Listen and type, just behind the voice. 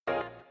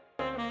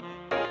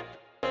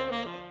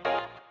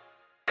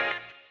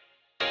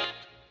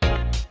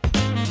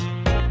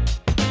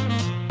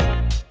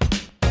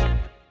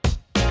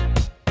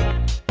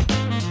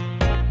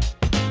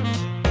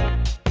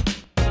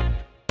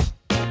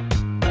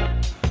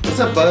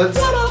up, buds?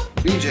 What up?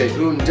 BJ,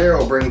 Boone, and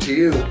Daryl bring to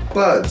you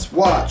Buds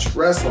Watch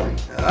Wrestling.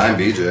 I'm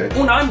BJ.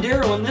 And I'm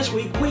Daryl, and this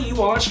week we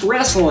watched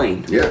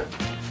wrestling. Yeah.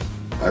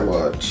 I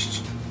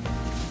watched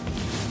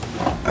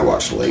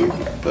late,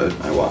 but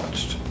I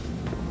watched.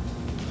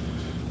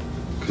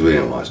 Because we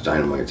didn't watch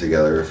Dynamite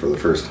together for the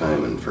first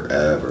time in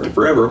forever.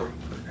 Forever.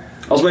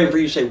 I was waiting for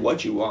you to say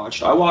what you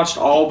watched. I watched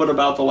all but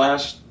about the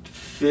last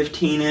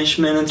 15-ish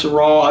minutes of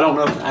Raw. I don't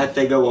know if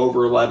they go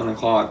over 11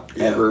 o'clock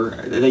ever.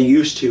 They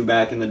used to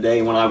back in the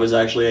day when I was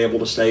actually able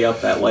to stay up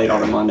that late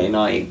on a Monday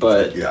night.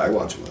 But yeah, I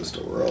watched most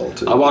of Raw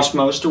too. I watched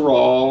most of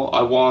Raw.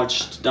 I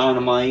watched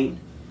Dynamite.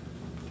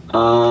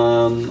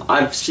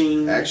 I've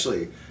seen...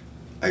 Actually,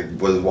 I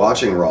was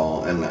watching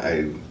Raw, and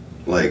I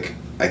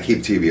keep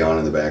TV on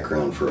in the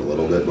background for a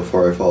little bit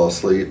before I fall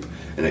asleep,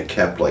 and it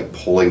kept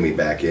pulling me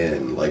back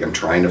in. I'm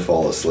trying to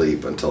fall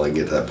asleep until I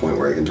get to that point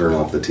where I can turn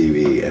off the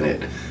TV,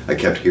 and I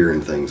kept hearing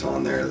things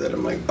on there that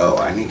I'm like, oh,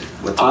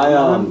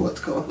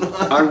 what's going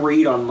on? I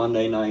read on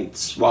Monday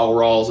nights while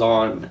Raw's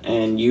on,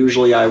 and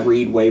usually I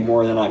read way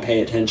more than I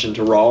pay attention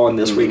to Raw, and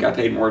this week I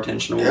paid more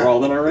attention to Raw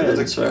than I read. It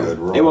was a good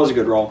Raw. It was a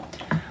good Raw.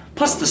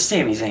 Plus the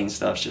Sami Zayn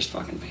stuff's just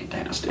fucking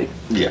fantastic.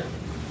 Yeah.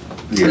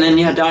 And then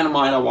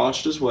Dynamite I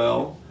watched as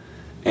well.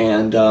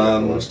 And I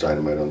watched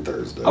Dynamite on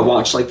Thursday. I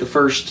watched the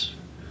first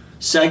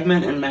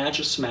segment and match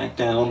of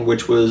SmackDown,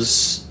 which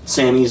was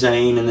Sami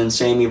Zayn and then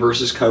Sami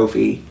versus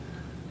Kofi.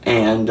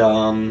 And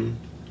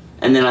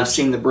then I've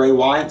seen the Bray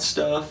Wyatt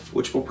stuff,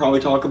 which we'll probably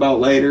talk about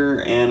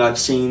later, and I've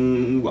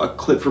seen a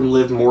clip from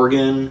Liv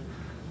Morgan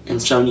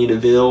and Sonya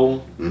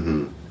Deville.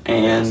 Mm-hmm.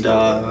 And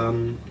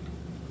a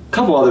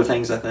couple other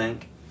things, I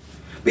think.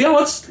 But yeah,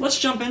 let's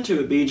jump into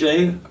it,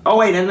 BJ. Oh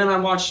wait, and then I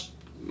watched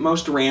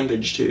most of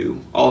Rampage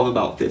too, all of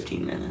about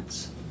 15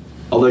 minutes.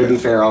 Although to be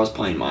fair, I was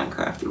playing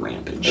Minecraft through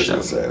Rampage. I was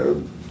gonna say I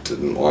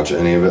didn't watch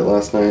any of it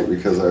last night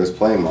because I was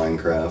playing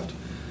Minecraft,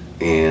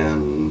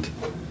 and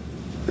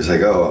it's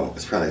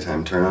it's probably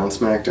time to turn on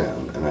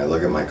SmackDown. And I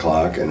look at my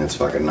clock, and it's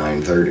fucking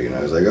 9:30, and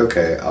I was like,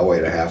 okay, I'll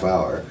wait a half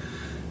hour,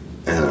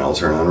 and then I'll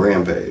turn on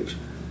Rampage.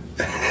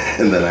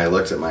 And then I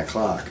looked at my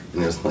clock,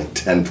 and it was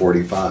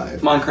 10:45.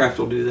 Minecraft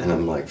will do that. And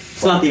I'm like, fuck.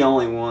 It's not the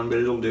only one, but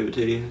it'll do it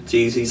to you. It's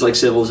easy. It's like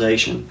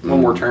Civilization. One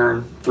more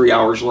turn, 3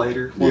 hours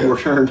later. One more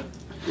turn.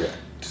 Yeah.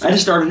 I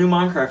just started a new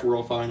Minecraft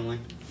world finally.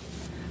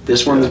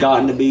 This one's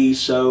gotten to be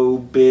so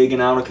big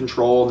and out of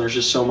control, and there's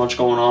just so much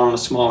going on in a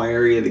small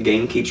area, the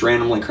game keeps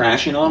randomly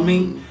crashing on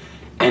me.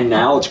 And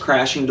now it's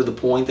crashing to the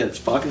point that it's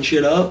fucking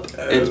shit up.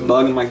 It's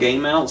bugging my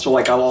game out. So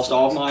I lost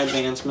all of my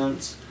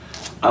advancements.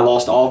 I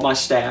lost all of my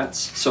stats,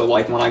 so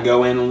when I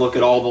go in and look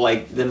at all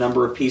the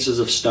number of pieces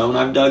of stone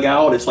I've dug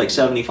out, it's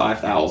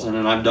 75,000,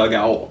 and I've dug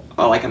out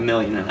 1.5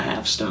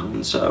 million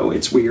stone, so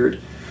it's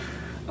weird.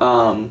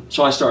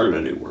 So I started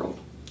a new world.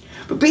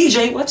 But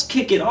BJ, let's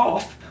kick it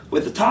off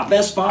with the top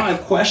best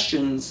 5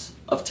 questions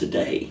of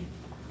today.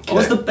 What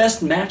was the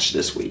best match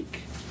this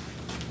week?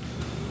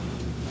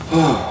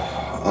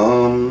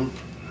 I'm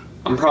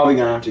probably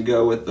gonna have to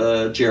go with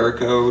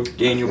Jericho,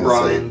 Daniel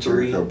Bryan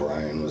 3. Jericho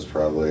Bryan was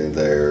probably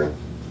there.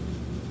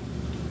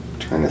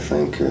 Trying to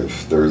think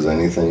if there was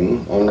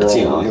anything on That's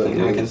the Raw only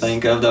thing I can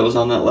think of that was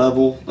on that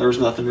level. There was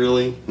nothing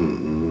really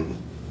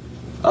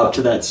up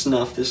to that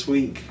snuff this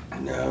week.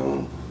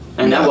 No.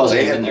 And that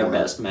wasn't even their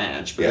best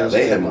match. But yeah,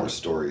 they had more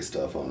story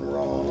stuff on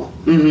Raw.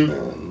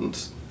 Mm-hmm.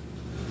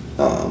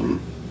 And,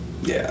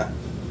 yeah.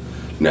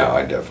 No,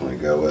 I'd definitely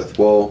go with,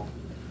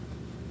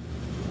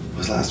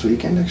 was last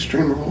weekend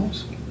Extreme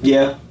Rules?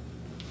 Yeah.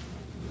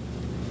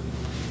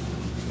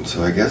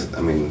 So I guess,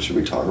 should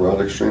we talk about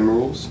Extreme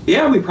Rules?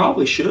 Yeah, we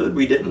probably should.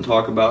 We didn't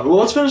talk about it. Well,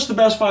 let's finish the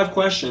best 5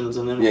 questions,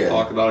 and then we'll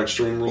talk about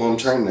Extreme Rules. Well, I'm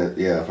trying to,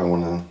 if I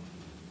want to...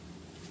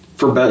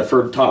 For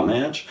top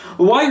match?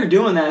 Well, while you're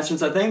doing that,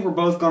 since I think we're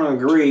both going to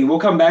agree, we'll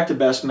come back to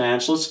best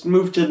match. Let's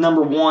move to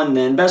number 1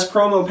 then. Best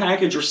promo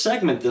package or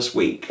segment this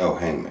week. Oh,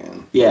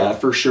 Hangman. Yeah,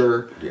 for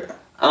sure. Yeah.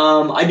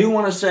 I do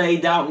want to say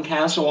Dalton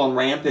Castle on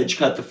Rampage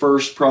cut the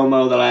first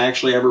promo that I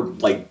actually ever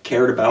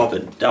cared about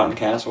that Dalton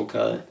Castle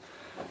cut.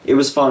 It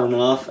was fun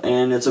enough,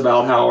 and it's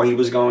about how he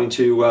was going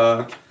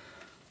to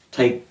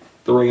take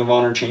the Ring of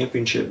Honor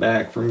Championship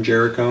back from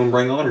Jericho and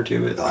bring honor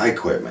to it. The I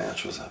Quit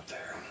match was up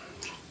there.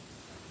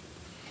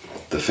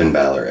 The Finn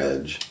Balor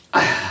Edge.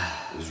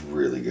 It was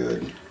really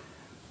good.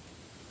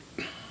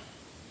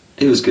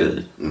 It was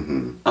good.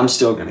 Mm-hmm. I'm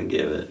still going to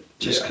give it,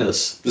 just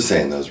because... Just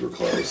saying those were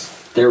close.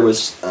 There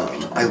was...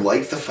 I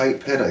liked the fight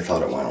pit. I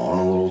thought it went on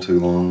a little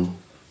too long.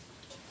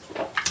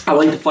 I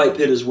like the fight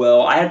pit as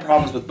well. I had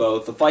problems with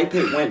both. The fight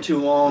pit went too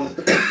long,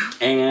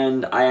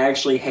 and I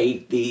actually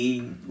hate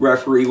the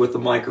referee with the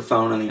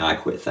microphone and the I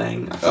Quit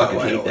thing. I fucking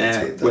hate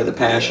that with a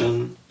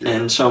passion,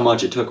 and so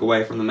much it took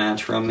away from the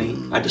match from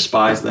me. I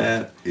despise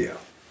that. Yeah.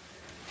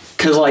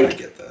 Because,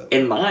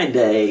 in my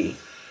day,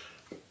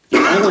 the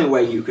only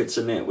way you could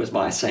submit was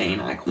by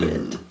saying I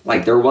quit.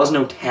 There was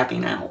no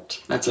tapping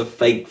out. That's a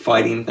fake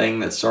fighting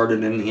thing that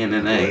started in the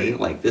MMA.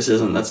 Right.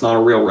 That's not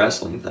a real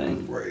wrestling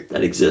thing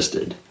that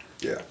existed.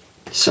 Yeah.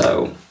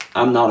 So,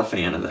 I'm not a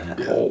fan of that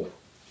whole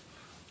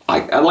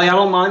I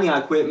don't mind the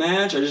I quit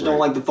match. I just don't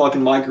like the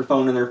fucking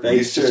microphone in their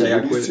face to say I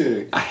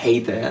quit. I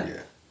hate that.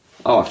 Yeah.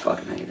 Oh, I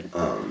fucking hate it.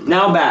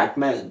 Now back,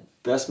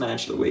 best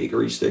match of the week.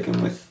 Are you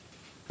sticking with?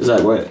 Is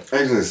that what?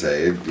 I was gonna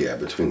say, yeah,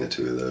 between the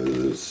two of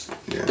those,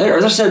 yeah.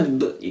 As I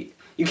said,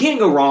 you can't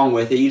go wrong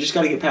with it. You just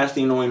got to get past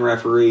the annoying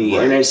referee.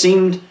 Right. And it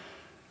seemed,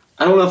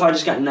 I don't know if I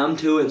just got numb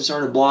to it and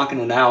started blocking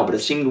it out, but it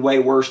seemed way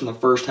worse in the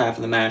first half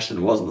of the match than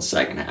it was in the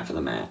second half of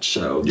the match.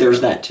 So there's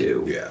that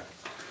too. Yeah.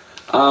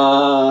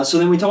 So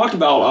then we talked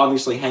about,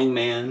 obviously,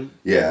 Hangman.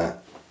 Yeah.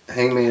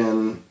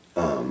 Hangman.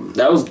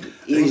 That was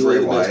easily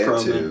the best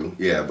promo. Too.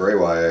 Yeah, Bray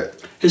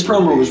Wyatt. His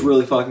promo was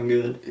really fucking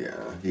good. Yeah.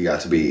 He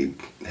got to be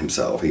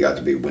himself. He got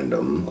to be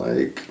Wyndham,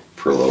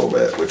 for a little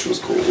bit, which was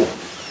cool.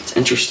 It's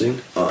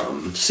interesting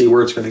to see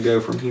where it's going to go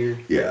from here.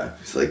 Yeah.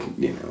 It's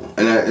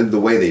and the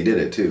way they did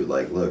it, too.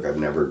 Look, I've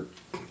never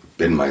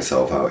been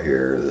myself out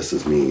here. This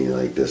is me.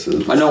 This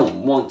is... I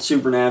don't want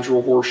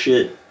supernatural horse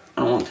shit.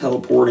 I don't want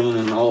teleporting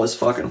and all this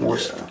fucking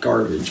horse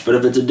garbage. But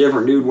if it's a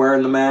different dude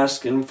wearing the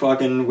mask and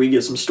fucking we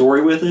get some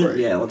story with it,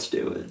 yeah, let's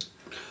do it.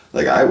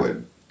 I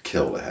would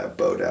kill to have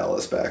Bo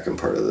Dallas back in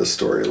part of this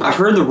story. I've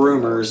heard the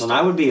rumors, and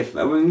I would be...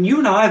 you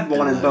and I have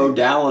wanted Bo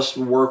Dallas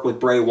to work with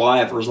Bray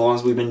Wyatt for as long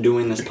as we've been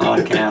doing this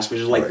podcast, which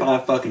is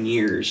 5 fucking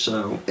years,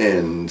 so...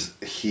 And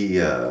he,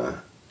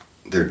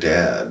 their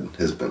dad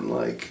has been,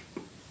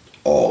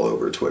 all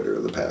over Twitter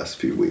the past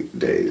few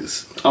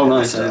days. Oh,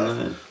 nice. I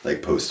know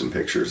that. Posting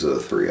pictures of the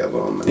three of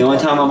them. The only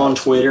time I'm on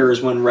Twitter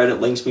is when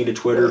Reddit links me to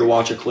Twitter to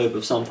watch a clip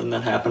of something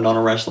that happened on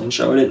a wrestling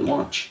show I didn't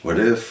watch. What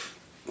if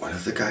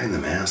the guy in the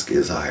mask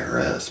is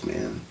IRS,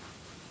 man?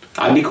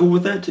 I'd be cool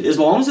with that too, as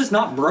long as it's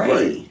not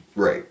Bray.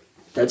 Right.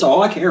 That's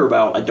all I care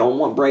about. I don't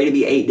want Bray to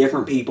be 8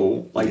 different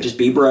people. Just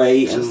be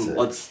Bray, and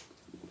let's...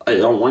 I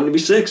don't want him to be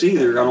 6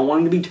 either. I don't want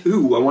him to be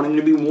 2. I want him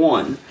to be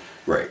 1.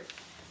 Right.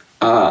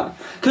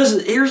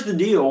 Because here's the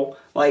deal,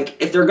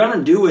 if they're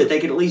gonna do it, they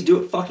could at least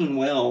do it fucking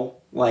well,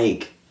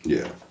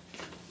 Yeah.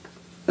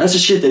 That's the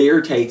shit that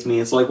irritates me.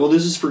 It's well,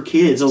 this is for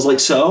kids. I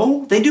was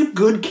so? They do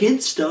good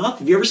kid stuff.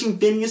 Have you ever seen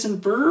Phineas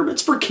and Ferb?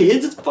 It's for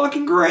kids. It's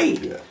fucking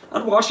great. Yeah.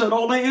 I'd watch that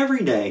all day,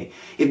 every day.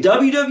 If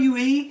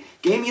WWE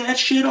gave me that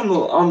shit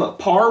on the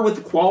par with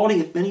the quality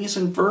of Phineas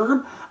and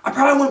Ferb, I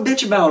probably wouldn't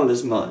bitch about it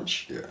as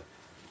much. Yeah.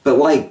 But,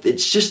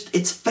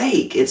 it's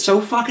fake. It's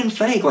so fucking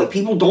fake.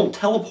 People don't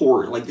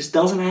teleport. This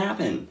doesn't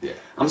happen. Yeah.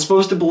 I'm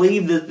supposed to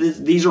believe that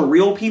these are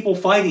real people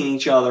fighting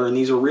each other and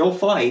these are real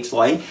fights.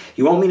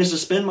 You want me to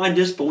suspend my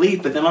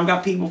disbelief, but then I've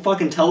got people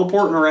fucking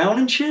teleporting around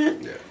and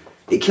shit? Yeah.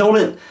 It killed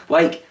it.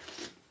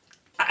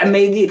 I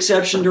made the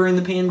exception during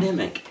the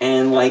pandemic,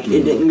 and, it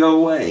didn't go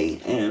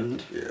away.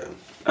 And, yeah.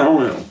 I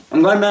don't know.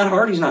 I'm glad Matt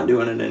Hardy's not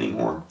doing it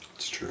anymore.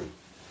 It's true.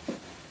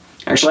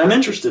 Actually, I'm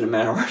interested in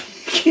Matt Hardy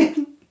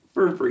again.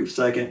 For a brief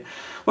second.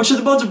 What should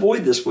the Buds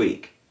avoid this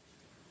week?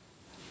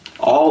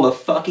 All the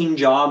fucking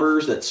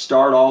jobbers that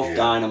start off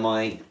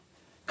Dynamite.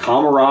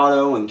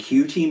 Camarado and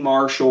QT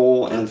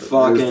Marshall and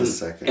fucking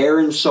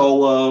Aaron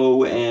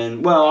Solo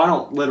and... Well, I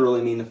don't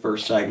literally mean the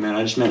first segment.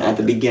 I just meant at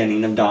the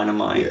beginning of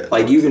Dynamite. Yeah,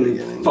 you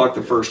can fuck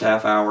the first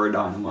half hour of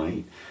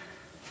Dynamite.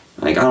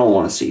 I don't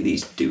want to see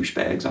these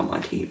douchebags on my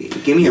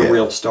TV. Give me a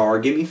real star.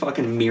 Give me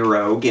fucking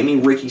Miro. Give me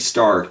Ricky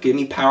Stark. Give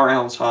me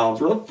Powerhouse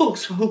Hobbs. Where the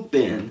fuck's Hook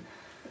been?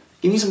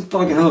 Give me some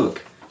fucking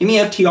Hook. Give me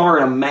FTR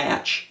in a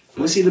match. I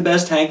want to see the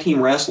best tag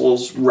team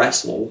wrestlers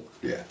wrestle.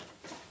 Yeah.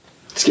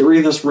 Let's get rid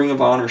of this Ring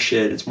of Honor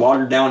shit. It's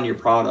watered down your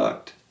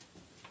product.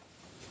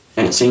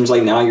 And it seems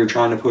like now you're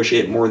trying to push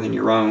it more than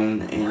your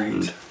own.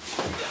 And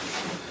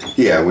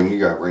yeah, when you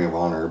got Ring of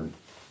Honor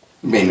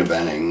main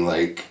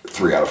eventing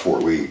 3 out of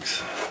 4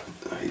 weeks.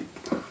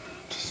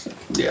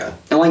 Yeah.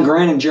 And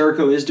granted,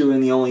 Jericho is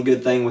doing the only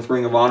good thing with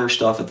Ring of Honor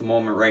stuff at the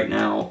moment right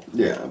now.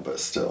 Yeah,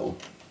 but still.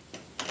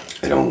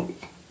 I don't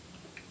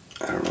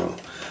know.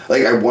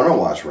 I want to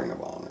watch Ring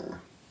of Honor.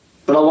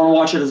 But I want to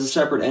watch it as a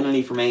separate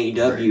entity from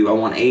AEW. Right. I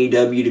want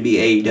AEW to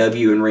be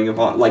AEW and Ring of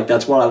Honor.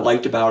 That's what I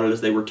liked about it,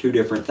 is they were 2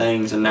 different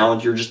things, and now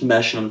you're just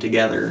meshing them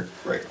together.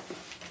 Right.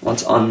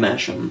 Let's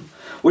unmesh them.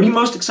 What are you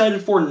most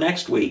excited for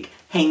next week?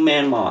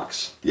 Hangman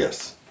Mox.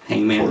 Yes.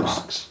 Hangman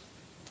Mox.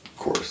 Of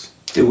course.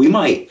 Dude, we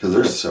might. Because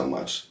there's so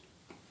much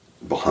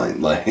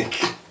behind,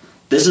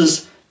 This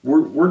is...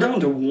 We're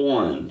down to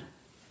 1.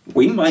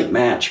 We might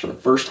match for the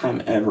first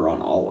time ever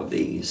on all of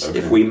these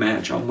if we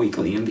match on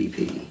Weekly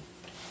MVP.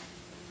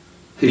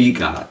 Who you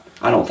got?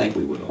 I don't think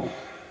we will.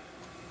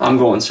 I'm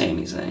going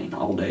Sami Zayn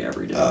all day,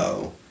 every day.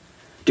 Oh.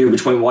 Dude,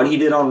 between what he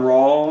did on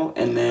Raw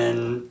and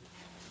then,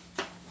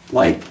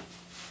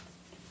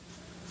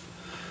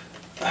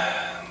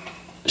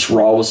 this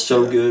Raw was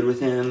so good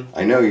with him.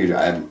 I know you...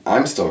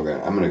 I'm still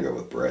going to go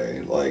with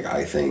Bray.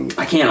 I think...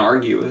 I can't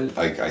argue it.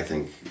 I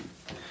think...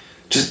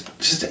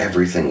 Just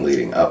everything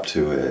leading up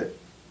to it.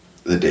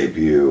 The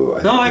debut.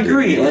 I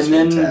agree. And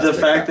then the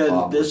fact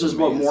that this is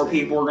what more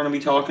people are going to be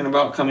talking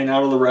about coming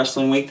out of the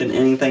wrestling week than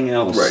anything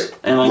else. Right.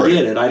 And I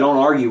get it. I don't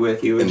argue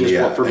with you.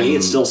 For me,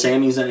 it's still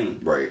Sami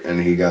Zayn. Right.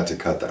 And he got to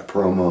cut that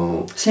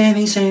promo.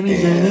 Sami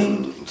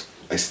Zayn.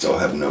 I still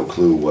have no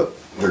clue what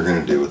they're going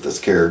to do with this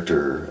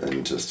character, and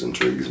it just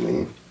intrigues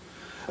me.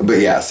 But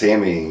yeah,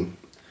 Sammy.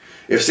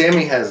 If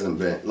Sammy hasn't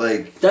been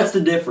like, That's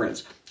the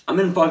difference. I'm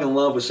in fucking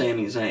love with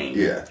Sami Zayn.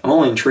 Yeah. I'm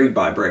only intrigued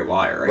by Bray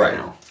Wyatt right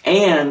now.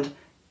 And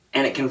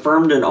it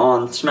confirmed it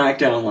on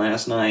SmackDown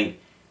last night.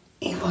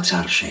 He looks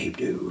out of shape,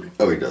 dude.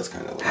 oh, he does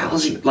kind of. How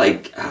is he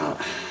like?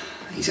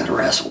 He's got to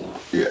wrestle.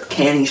 Yeah.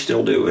 Can he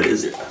still do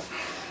it?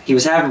 He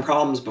was having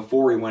problems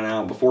before he went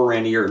out. Before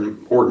Randy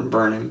Orton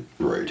burned him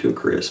to a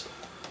crisp.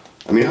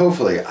 I mean,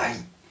 hopefully,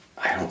 I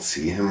don't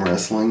see him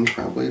wrestling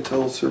probably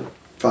till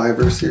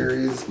Survivor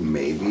Series.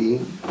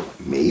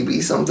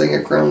 Maybe something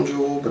at Crown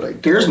Jewel, but I.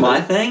 Here's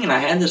my thing, and I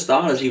had this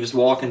thought as he was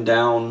walking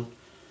down.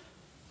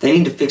 They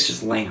need to fix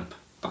his lamp,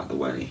 by the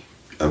way.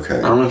 Okay.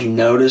 I don't know if you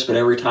noticed, but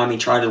every time he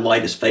tried to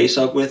light his face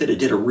up with it, it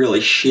did a really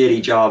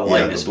shitty job of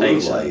lighting his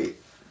face up. Light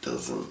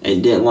doesn't.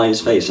 It didn't light his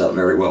face up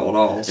very well at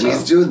all. And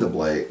he's doing the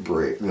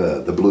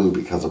blue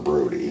because of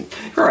Brody.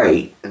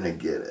 Right. And I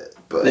get it,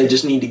 but they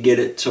just need to get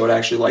it so it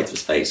actually lights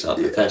his face up.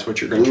 If that's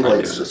what you're going to try to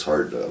do. Blue light's just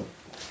hard to.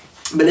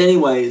 But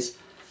anyways,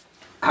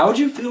 how would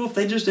you feel if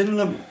they just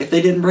if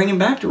they didn't bring him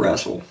back to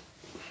wrestle?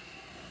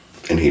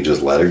 And he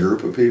just led a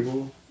group of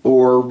people?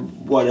 Or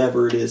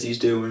whatever it is he's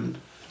doing.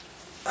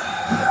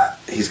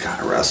 He's got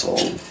to wrestle.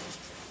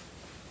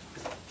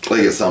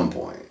 Like at some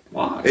point.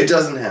 Why? It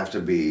doesn't have to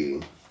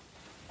be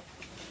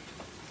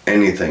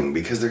anything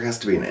because there has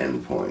to be an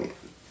end point.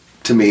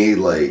 To me,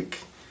 like,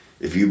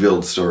 if you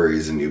build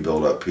stories and you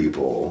build up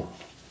people,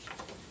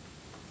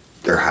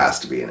 there has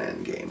to be an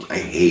end game. I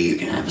hate. You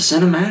can have a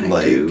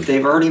cinematic, dude.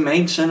 They've already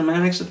made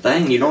cinematics a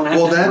thing. You don't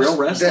have to have real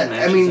wrestling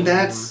matches. I mean,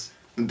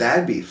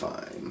 that'd be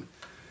fine.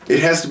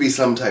 It has to be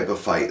some type of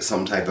fight,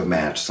 some type of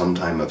match, some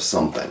type of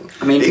something.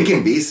 I mean, it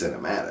can be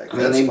cinematic.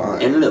 That's fine.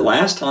 They ended it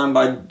last time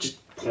by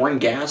just pouring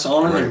gas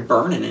on him and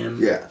burning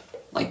him. Yeah.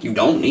 Like, you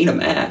don't need a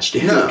match,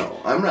 dude. No,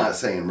 I'm not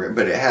saying,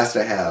 but it has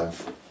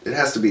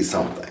to be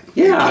something.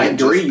 Yeah, I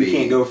agree. You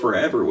can't go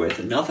forever with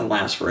it. Nothing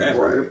lasts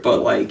forever. Right.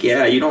 But, like,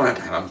 yeah, you don't have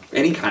to have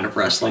any kind of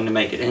wrestling to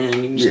make it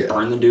in. You can just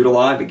burn the dude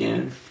alive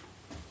again.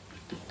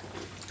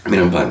 I mean,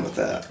 I'm fine with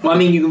that. Well, I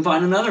mean, you can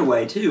find another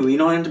way, too. You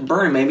don't have to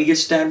burn him. Maybe get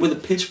stabbed with a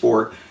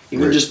pitchfork. You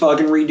can just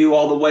fucking redo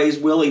all the ways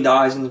Willie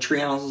dies in the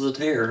Treehouses of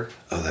Terror.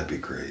 Oh, that'd be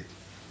great.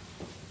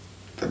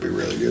 That'd be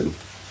really good.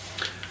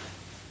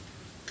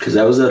 Because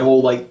that was that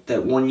whole, like,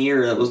 that 1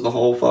 year, that was the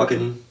whole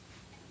fucking...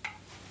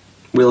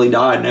 Willie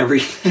died in every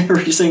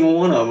single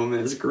one of them.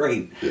 It was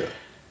great. Yeah.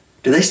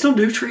 Do they still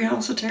do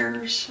Treehouse of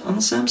Terrors on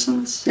The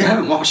Simpsons? Yeah. I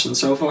haven't watched them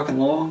so fucking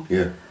long.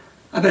 Yeah.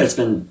 I bet it's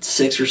been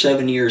 6 or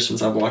 7 years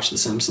since I've watched The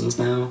Simpsons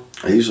now.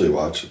 I usually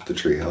watch The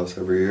Treehouse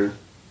every year.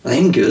 Are they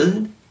any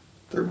good?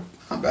 They're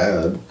not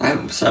bad.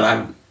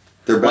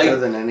 They're better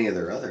than any of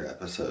their other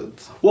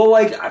episodes. Well,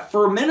 like,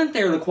 for a minute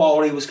there, the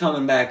quality was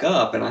coming back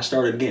up, and I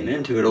started getting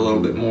into it a little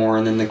bit more,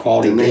 and then the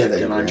quality dipped,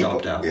 and I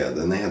dropped out. Yeah,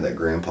 then they had that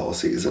Grandpa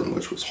season,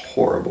 which was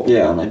horrible.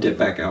 Yeah, and I dipped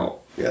back out.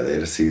 Yeah, they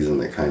had a season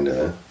that kind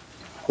of...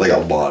 Like, a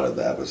lot of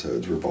the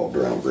episodes revolved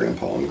around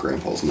Grandpa, and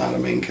Grandpa's not a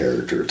main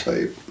character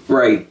type.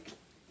 Right.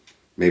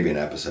 Maybe an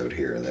episode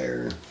here or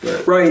there.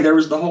 But right, there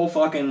was the whole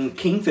fucking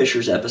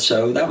Kingfishers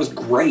episode. That was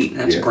great.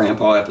 That's a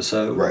Grandpa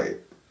episode. Right.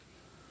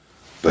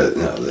 But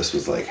no, this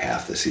was like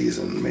half the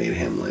season made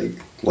him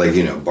like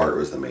you know, Bart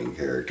was the main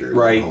character.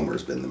 Right.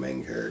 Homer's been the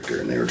main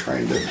character, and they were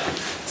trying to...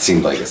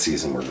 seemed like a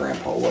season where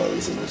Grandpa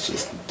was, and it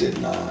just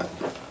did not.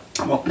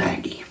 I want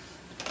Maggie.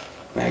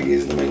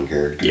 Maggie's the main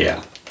character?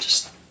 Yeah.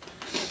 Just...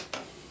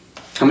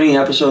 How many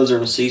episodes are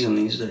in a season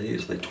these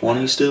days? Like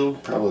 20 still?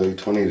 Probably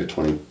 20 to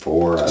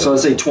 24. So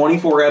let's say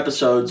 24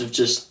 episodes of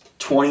just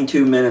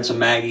 22 minutes of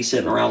Maggie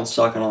sitting around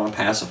sucking on a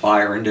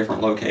pacifier in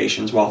different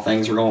locations while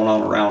things are going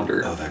on around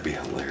her. Oh, that'd be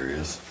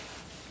hilarious.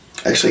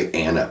 Actually,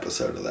 an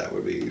episode of that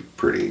would be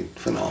pretty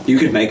phenomenal. You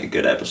could make a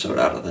good episode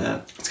out of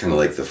that. It's kind of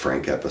like the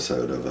Frank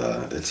episode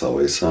of It's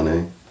Always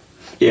Sunny.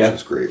 Yeah.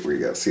 Which is great, where you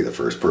got to see the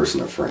first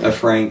person of Frank. Of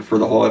Frank for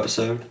the whole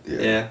episode.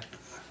 Yeah.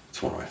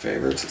 It's one of my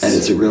favorites.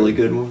 It's a really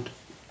good one.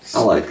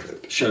 I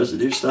like shows that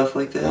do stuff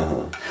like that.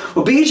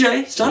 Well,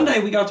 BJ,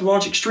 Sunday we got to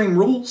watch Extreme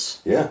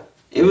Rules. Yeah.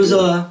 It was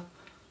a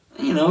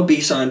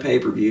B-side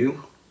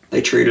pay-per-view.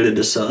 They treated it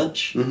as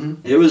such.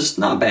 Mm-hmm. It was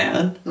not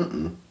bad.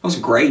 It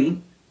wasn't great,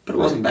 but it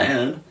wasn't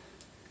bad.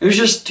 It was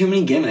just too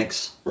many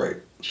gimmicks. Right.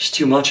 Just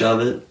too much of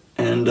it.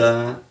 And,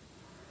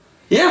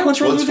 yeah, what's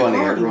wrong with the funny,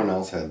 card? Everyone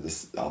else had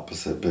this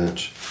opposite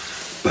bitch.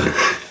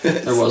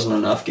 There wasn't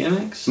enough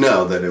gimmicks?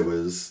 No,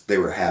 they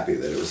were happy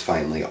that it was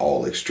finally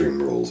all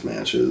Extreme Rules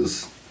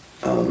matches.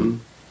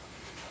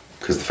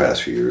 Because the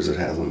past few years it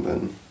hasn't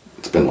been.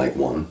 It's been like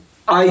one.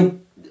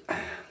 I'm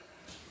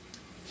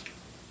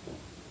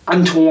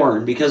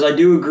torn, because I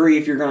do agree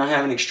if you're going to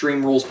have an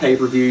Extreme Rules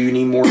pay-per-view, you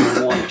need more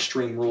than one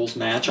Extreme Rules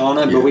match on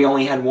it, but we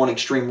only had one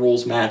Extreme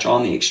Rules match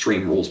on the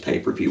Extreme Rules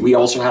pay-per-view. We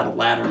also had a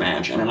ladder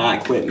match and an I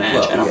Quit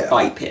match and a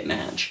fight pit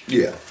match.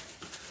 Yeah.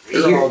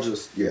 They're all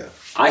just,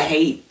 I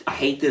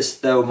hate this,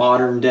 though,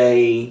 modern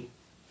day,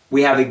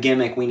 we have a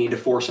gimmick, we need to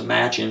force a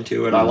match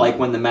into it. I like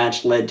when the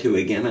match led to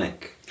a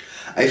gimmick.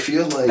 I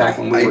feel like... Back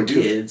when we were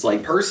kids,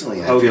 like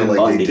personally, Hogan I feel like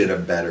Bundy. they did a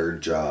better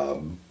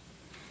job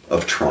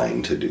of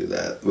trying to do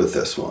that with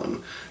this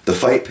one. The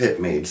fight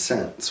pit made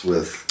sense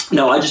with...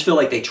 No, I just feel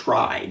like they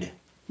tried.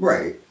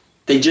 Right.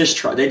 They just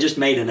tried. They just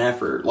made an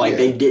effort. Like,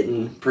 they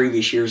didn't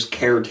previous years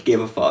care to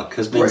give a fuck,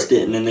 because Vince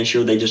didn't, and this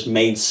year they just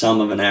made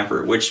some of an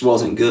effort, which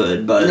wasn't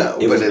good,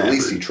 but it was an effort. At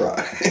least he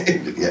tried.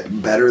 Yeah,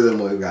 better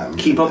than we've gotten.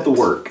 Keep up the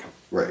work.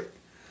 Right.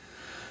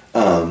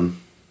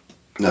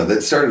 No,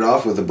 that started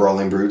off with the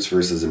Brawling Brutes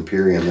versus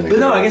Imperium, and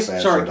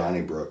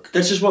Donnybrook.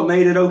 That's just what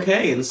made it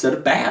okay instead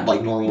of bad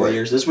like normal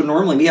years. This would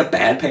normally be a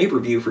bad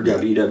pay-per-view for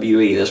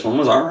WWE. This one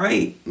was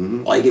alright.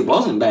 Mm-hmm. Like, it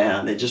wasn't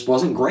bad. It just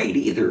wasn't great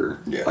either.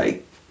 Yeah.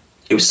 Like,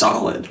 it was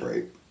solid.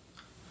 Right.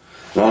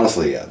 And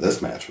honestly,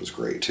 this match was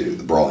great too.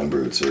 The Brawling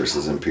Brutes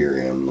versus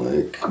Imperium.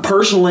 Like,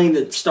 personally,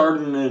 that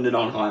started and ended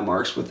on high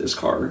marks with this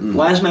card. Mm-hmm.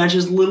 Last match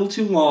is a little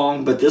too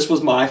long, but this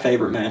was my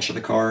favorite match of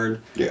the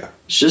card. Yeah.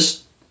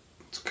 It's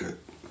good.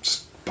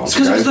 It's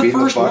because it was the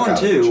first one,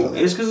 too.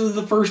 It's because it was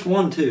the first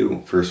one,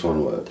 too. First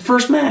one what? The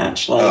first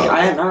match. Like, I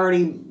hadn't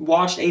already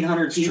watched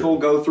 800 people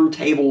go through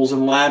tables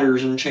and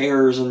ladders and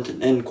chairs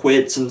and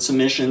quits and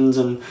submissions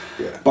and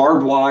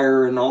barbed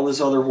wire and all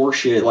this other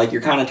horseshit. Like,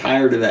 you're kind of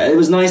tired of that. It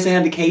was nice they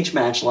had the cage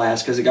match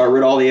last because it got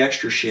rid of all the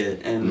extra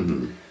shit.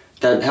 And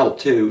that helped,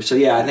 too. So,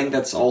 I think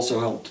that's also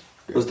helped.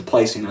 Was the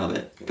placing of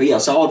it.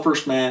 But, solid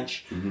first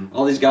match. Mm-hmm.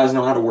 All these guys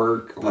know how to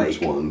work.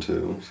 First one,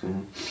 too,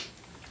 so...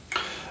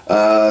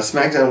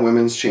 SmackDown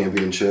Women's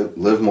Championship,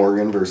 Liv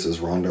Morgan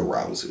versus Ronda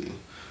Rousey.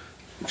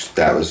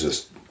 That was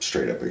just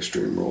straight up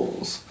Extreme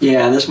Rules.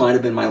 Yeah, this might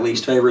have been my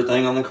least favorite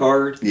thing on the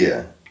card.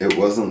 Yeah, it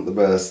wasn't the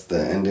best. The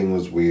ending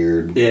was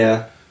weird.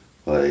 Yeah.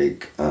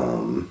 Like,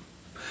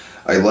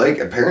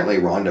 apparently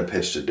Ronda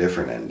pitched a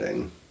different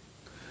ending.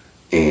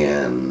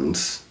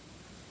 And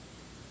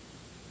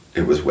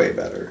it was way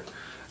better.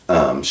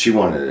 She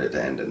wanted it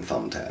to end in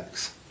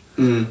thumbtacks.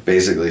 Mm.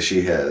 Basically,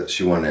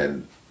 she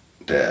wanted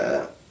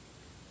to...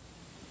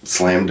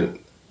 slammed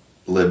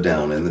Liv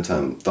down in the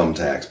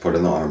thumbtacks, put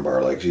in the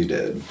armbar like she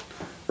did,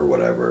 or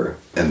whatever,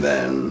 and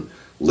then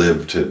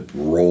Liv to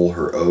roll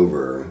her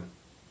over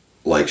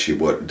like she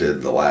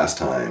did the last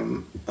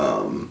time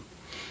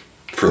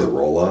for the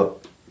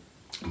roll-up,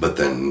 but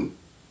then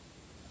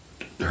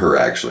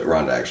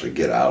Ronda actually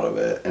get out of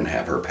it and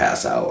have her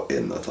pass out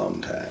in the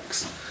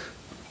thumbtacks,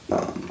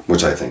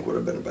 which I think would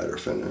have been a better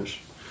finish.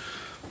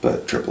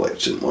 But Triple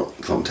H didn't want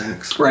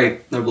thumbtacks.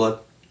 Right, no blood.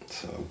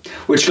 So.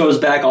 Which goes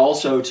back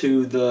also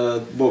to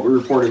what we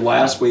reported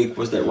last week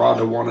was that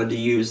Ronda wanted to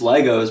use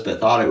Legos but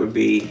thought it would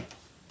be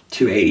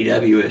too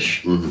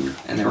AEW-ish.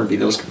 Mm-hmm. And there would be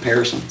those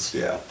comparisons.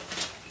 Yeah.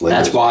 Legos.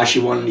 That's why she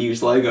wanted to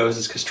use Legos,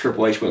 is because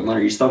Triple H wouldn't let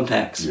her use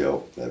thumbtacks.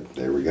 Yep.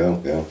 There we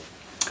go. Yeah.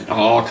 It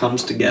all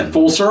comes together.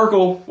 Full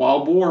circle.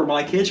 Wild Boar,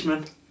 Mike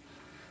Hitchman.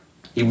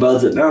 You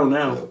buds that know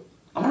now. Yep.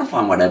 I want to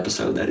find what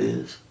episode that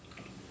is.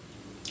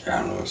 I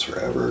don't know. It's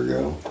forever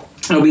ago.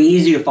 It'll be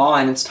easy to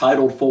find. It's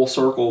titled Full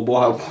Circle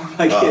Wild Boar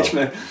Mike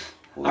Hitchman.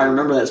 I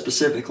remember that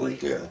specifically.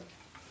 Yeah.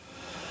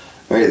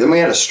 All right, then we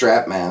had a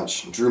strap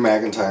match. Drew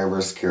McIntyre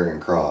versus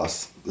Karrion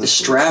Kross. The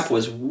strap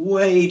was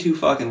way too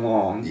fucking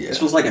long. Yeah.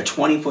 This was like a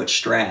 20-foot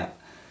strap,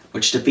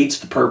 which defeats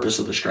the purpose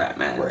of the strap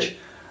match.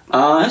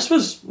 Right. This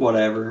was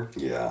whatever.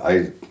 Yeah,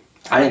 I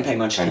didn't pay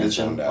much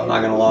attention. I'm not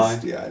going to lie.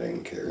 Yeah, I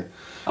didn't care.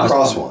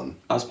 Kross won.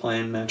 I was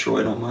playing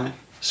Metroid on my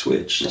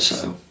Switch,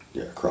 so...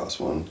 Yeah, Kross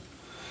won.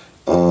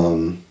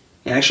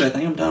 Yeah, actually, I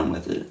think I'm done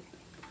with it.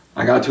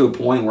 I got to a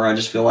point where I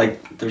just feel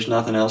like there's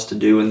nothing else to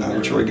do in the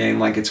Metroid game.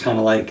 Like, it's kind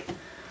of like...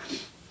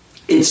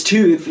 It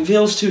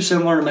feels too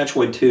similar to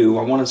Metroid 2.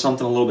 I wanted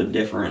something a little bit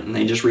different, and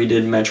they just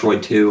redid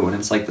Metroid 2, and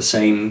it's like the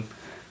same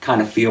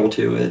kind of feel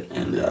to it.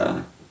 And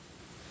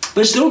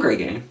but it's still a great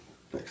game.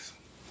 Nice.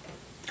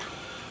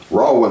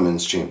 Raw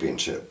Women's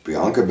Championship.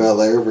 Bianca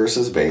Belair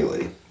versus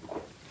Bayley.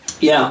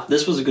 Yeah,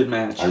 this was a good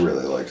match. I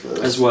really liked this.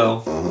 As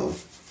well. Uh-huh.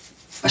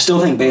 I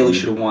still think Bayley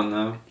should have won,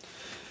 though.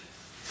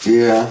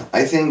 Yeah,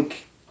 I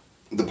think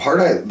the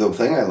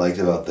thing I liked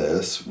about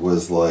this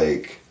was,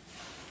 like,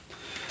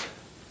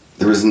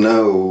 there was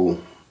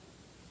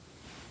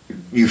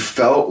you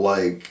felt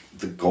like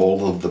the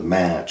goal of the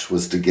match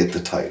was to get the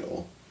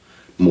title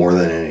more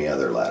than any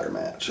other ladder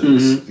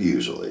matches,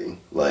 usually.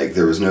 Like,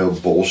 there was no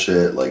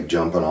bullshit, like,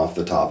 jumping off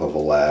the top of a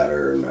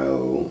ladder,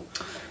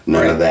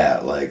 none of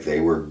that. Like, they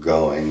were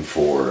going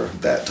for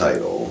that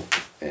title,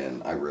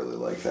 and I really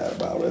like that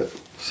about it.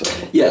 So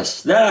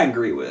yes, that I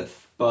agree with.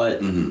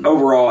 But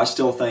overall, I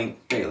still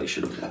think Bayley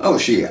should have won. Oh, I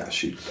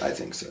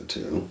think so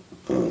too.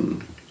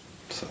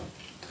 So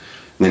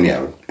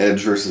then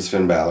Edge versus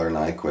Finn Balor and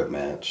I Quit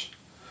match.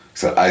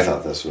 So I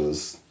thought this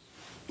was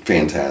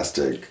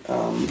fantastic,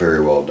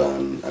 very well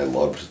done. I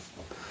loved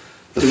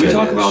the finish. Did we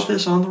talk about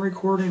this on the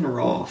recording or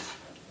off?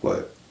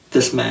 What?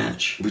 This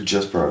match. We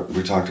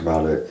talked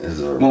about it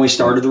when we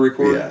started the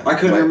recording. Yeah, I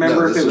couldn't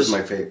remember if it was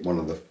my favorite. One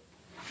of the.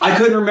 I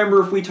couldn't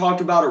remember if we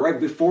talked about it right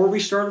before we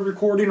started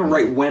recording or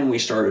right when we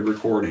started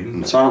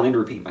recording. No. So I don't need to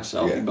repeat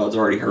myself. Yeah. You buds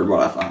already heard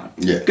what I thought.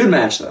 Yeah. Good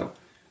match, though.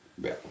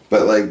 Yeah.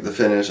 But, like, the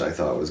finish I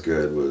thought was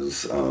good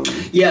was...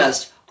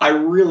 yes, I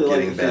really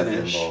like the Beth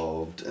finish.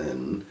 Involved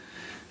and...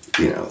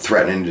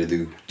 threatening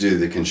to do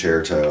the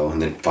concerto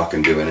and then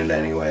fucking doing it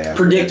anyway.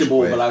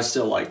 Predictable, but I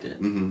still liked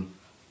it. Mm-hmm.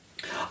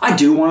 I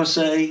do want to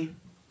say,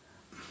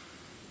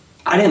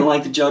 I didn't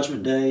like the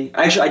Judgment Day.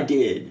 Actually, I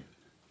did.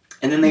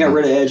 And then they got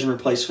rid of Edge and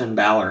replaced Finn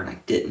Balor, and I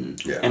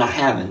didn't. Yeah. And I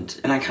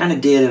haven't. And I kind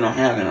of did, and I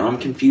haven't. And I'm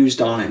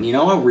confused on it. And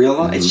I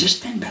realize it's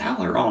just Finn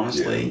Balor,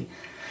 honestly. Yeah.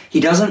 He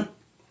doesn't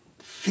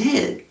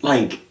fit.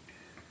 Like,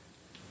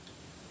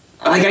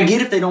 I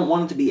get if they don't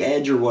want it to be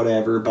Edge or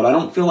whatever, but I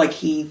don't feel like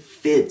he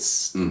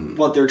fits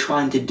what they're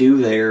trying to do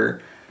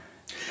there.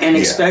 And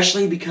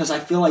especially because I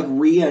feel like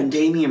Rhea and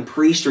Damian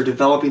Priest are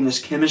developing this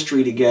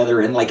chemistry together,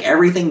 and like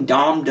everything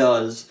Dom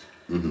does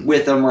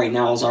with them right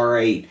now is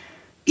alright.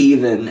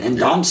 Even and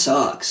Dom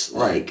sucks,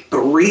 like, but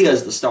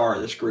Rhea's the star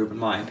of this group in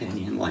my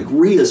opinion. Like,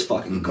 Rhea's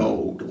fucking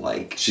gold.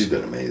 Like, she's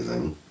been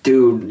amazing,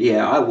 dude.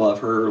 Yeah, I love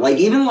her. Like,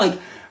 even like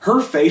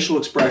her facial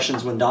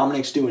expressions when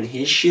Dominic's doing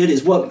his shit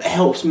is what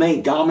helps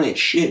make Dominic's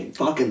shit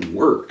fucking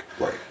work.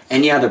 Right.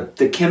 And yeah,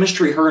 the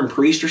chemistry her and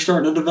Priest are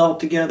starting to develop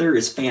together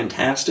is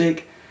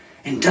fantastic.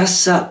 And it does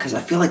suck because I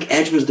feel like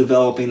Edge was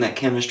developing that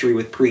chemistry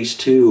with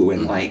Priest too,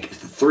 and like if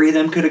the three of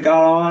them could have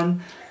got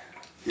on,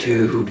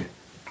 dude.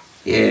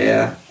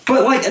 Yeah.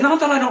 But, like,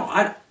 not that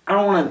I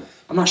don't want to,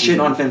 I'm not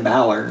shitting on Finn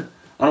Balor.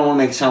 I don't want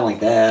to make it sound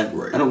like that.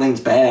 Right. I don't think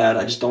it's bad.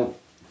 I just don't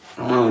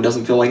know, it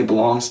doesn't feel like it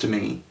belongs to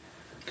me.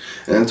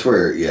 And that's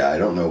where, I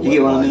don't know what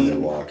line they're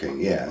walking.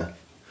 Yeah.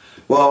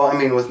 Well, I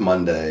mean, with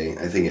Monday,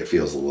 I think it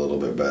feels a little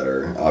bit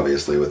better.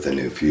 Obviously, with the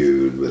new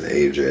feud with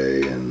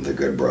AJ and the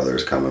Good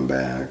Brothers coming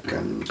back.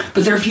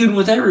 But they're feuding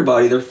with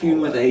everybody. They're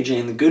feuding with AJ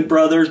and the Good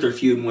Brothers. They're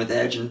feuding with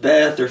Edge and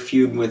Beth. They're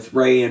feuding with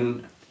Ray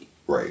and...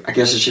 Right. I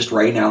guess it's just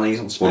Ray now that he's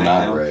on SmackDown. Well,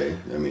 not Ray.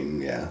 I mean,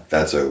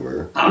 that's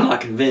over. I'm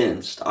not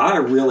convinced. I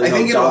really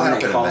hope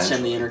Dominic costs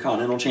him the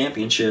Intercontinental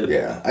Championship.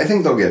 Yeah. I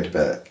think they'll get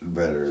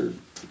better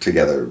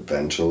together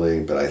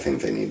eventually, but I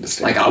think they need to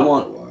stay I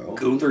want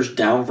Gunther's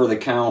down for the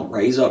count,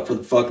 Ray's up for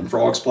the fucking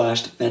frog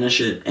splash to finish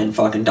it, and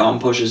fucking Dom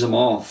pushes him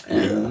off.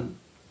 And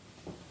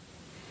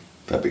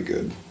that'd be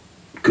good.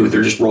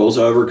 Gunther just rolls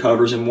over,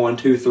 covers him 1,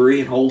 2, 3,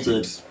 and holds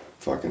it.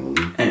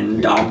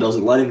 And Dom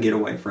doesn't let him get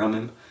away from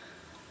him.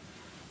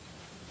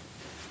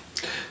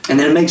 And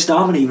then it makes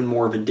Dominic even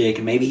more of a dick,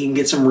 and maybe he can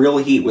get some real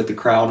heat with the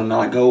crowd and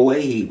not go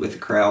away heat with the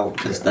crowd,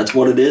 because that's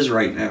what it is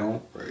right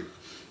now. Right.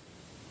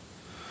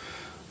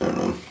 I don't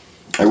know.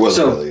 I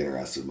wasn't really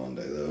interested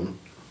Monday, though.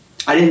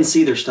 I didn't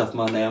see their stuff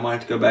Monday. I might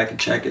have to go back and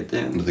check it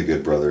then. The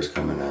Good Brothers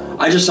coming out.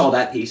 I just saw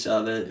that piece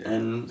of it,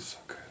 and so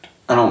good.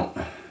 I don't...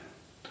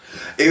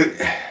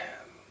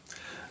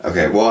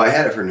 Okay, well, I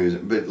had it for news,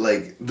 but,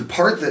 like, the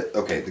part that...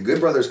 Okay, the Good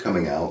Brothers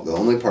coming out, the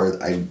only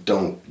part I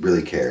don't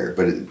really care,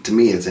 but to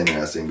me it's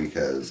interesting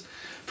because,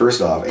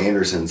 first off,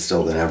 Anderson's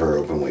still the never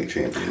openweight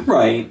champion.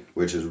 Right.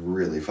 Which is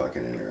really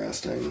fucking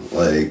interesting.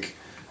 Like,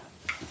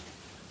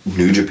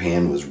 New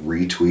Japan was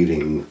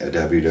retweeting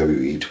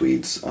WWE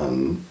tweets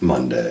on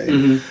Monday.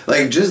 Mm-hmm.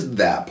 Like, just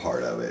that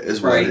part of it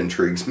is what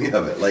intrigues me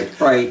of it. Like,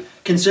 right.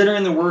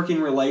 Considering the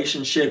working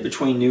relationship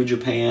between New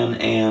Japan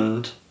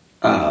and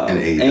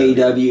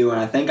AEW, and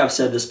I think I've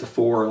said this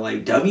before,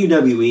 like,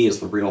 WWE is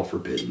the real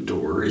Forbidden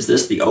Door. Is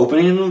this the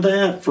opening of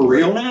that for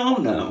real now?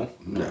 No.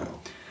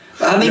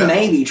 I mean,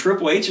 maybe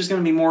Triple H is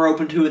going to be more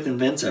open to it than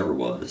Vince ever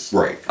was.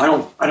 Right. I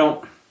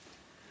don't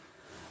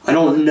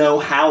know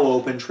how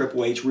open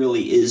Triple H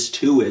really is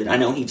to it. I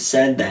know he's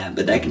said that,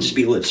 but that can just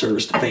be lip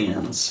service to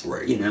fans.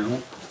 Right.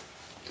 Yeah,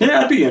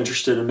 I'd be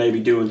interested in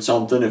maybe doing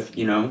something if,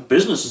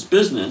 business is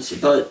business.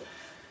 But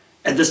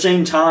at the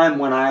same time,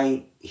 when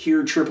I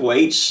hear Triple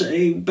H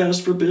say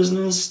best for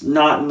business,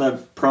 not in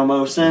the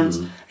promo sense,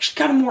 I just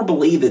kind of more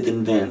believe it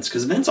than Vince,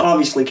 because Vince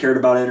obviously cared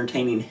about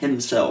entertaining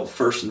himself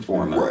first and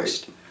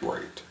foremost.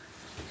 Right.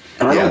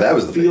 And I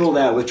don't feel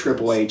that with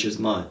Triple H as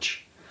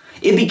much.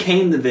 It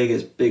became the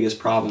biggest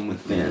problem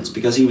with Vince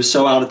because he was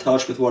so out of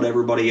touch with what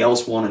everybody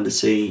else wanted to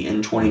see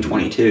in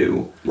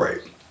 2022. Right.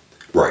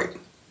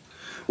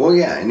 Well,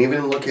 yeah, and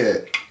even look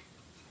at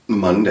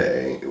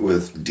Monday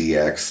with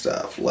DX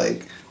stuff,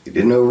 like, they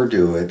didn't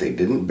overdo it. They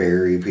didn't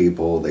bury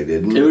people. They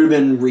didn't... It would have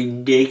been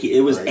ridiculous.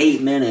 It was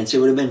 8 minutes. It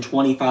would have been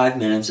 25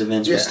 minutes if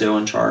Vince was still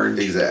in charge.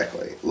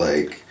 Exactly.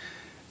 Like,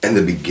 and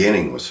the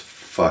beginning was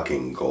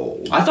fucking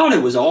gold. I thought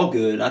it was all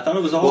good. I thought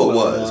it was all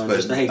well done. But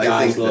just, hey,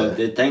 guys, look,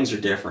 things are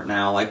different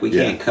now. Like, we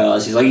can't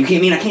cuss. He's like, I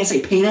can't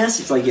say penis?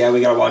 He's like, yeah,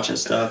 we gotta watch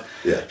this stuff.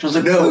 Yeah. I was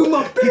like, no, he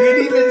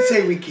didn't even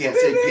say we can't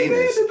say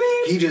penis.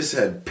 He just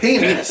said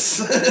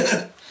penis.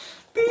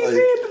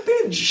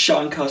 Just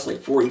Sean cussed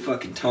like 40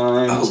 fucking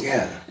times. Oh,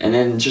 yeah. And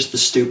then just the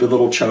stupid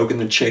little choke in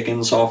the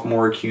chicken,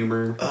 sophomore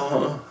humor.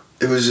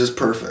 It was just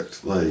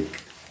perfect.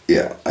 Like,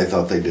 yeah, I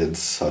thought they did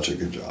such a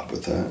good job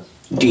with that.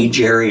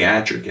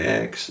 De-geriatric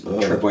X.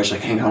 Triple H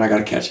like, hang on, I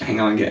gotta catch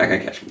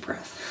my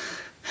breath.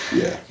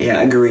 Yeah.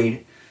 Yeah,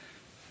 agreed.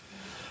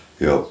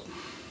 Yep.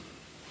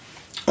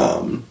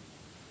 But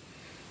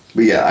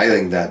yeah, I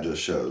think that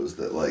just shows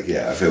that, like,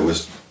 yeah, if it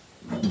was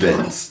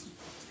Vince,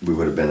 we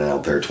would have been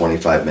out there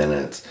 25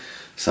 minutes.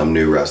 Some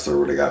new wrestler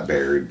would have got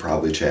buried,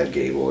 probably Chad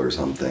Gable or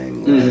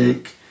something.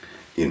 Like,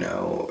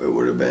 it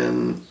would have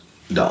been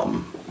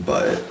dumb,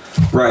 but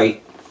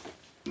Right.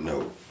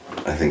 no,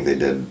 I think they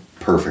did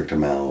perfect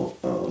amount.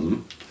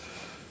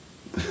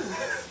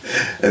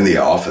 And the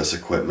office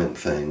equipment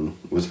thing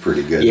was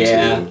pretty good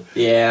too.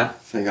 Yeah. I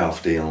think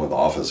off dealing with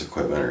office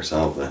equipment or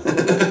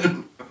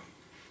something.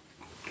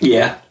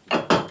 Yeah.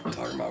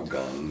 Talking about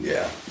gun,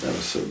 yeah, that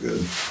was so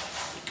good.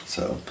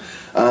 So,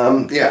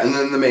 yeah, and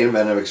then the main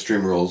event of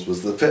Extreme Rules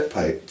was the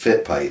Fight Pit.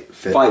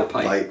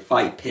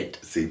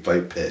 See,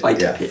 Fight Pit.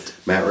 Fight yeah. Pit.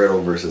 Matt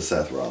Riddle versus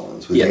Seth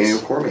Rollins with Yes. Daniel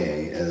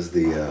Cormier as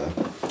the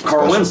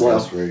Carl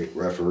Winslow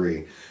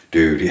referee.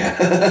 Dude,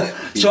 yeah.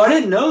 So I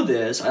didn't know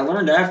this. I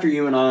learned after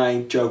you and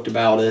I joked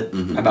about it,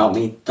 about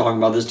me talking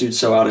about this dude's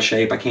so out of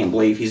shape. I can't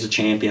believe he's a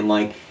champion.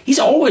 Like, he's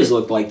always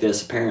looked like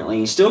this, apparently.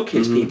 He still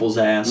kicks people's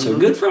ass. So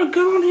good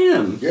on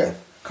him. Yeah.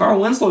 Carl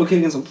Winslow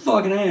kicking some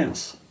fucking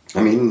ass.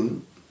 I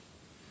mean,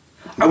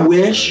 I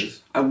wish.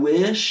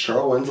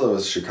 Carl Winslow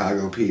is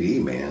Chicago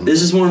PD, man.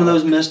 This is one of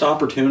those missed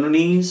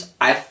opportunities.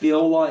 I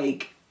feel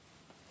like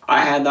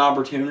I had the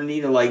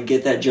opportunity to like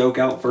get that joke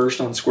out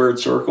first on Squared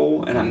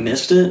Circle, and I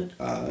missed it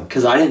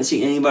because I didn't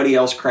see anybody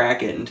else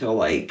crack it until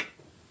like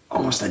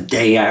almost a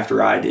day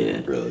after I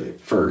did. Really?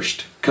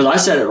 First, because I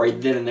said it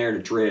right then and there to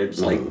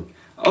Dribs, like,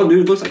 "Oh,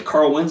 dude, it looks like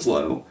Carl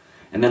Winslow,"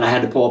 and then I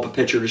had to pull up a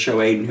picture to show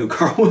Aiden who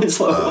Carl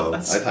Winslow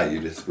was. I thought you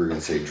just were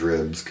gonna say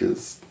Dribs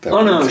because.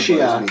 Oh no,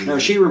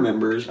 she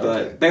remembers,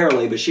 but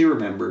barely, but she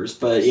remembers.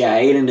 But yeah,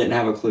 Aiden didn't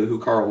have a clue who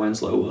Carl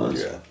Winslow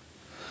was. Yeah.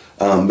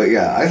 But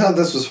yeah, I thought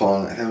this was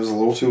fun. I thought it was a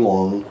little too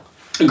long.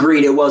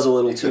 Agreed, it was a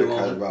little too long. I could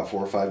have cut about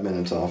 4 or 5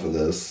 minutes off of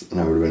this, and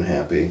I would have been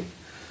happy.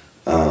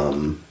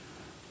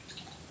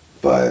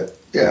 But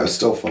yeah, it was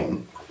still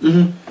fun.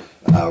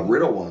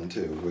 Riddle won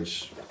too,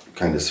 which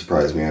kind of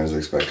surprised me. I was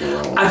expecting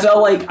Rollins. I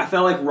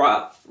felt like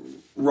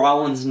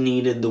Rollins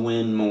needed the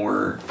win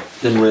more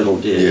than Riddle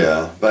did.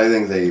 Yeah, but I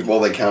think they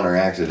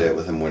counteracted it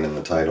with him winning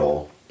the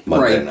title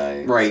Monday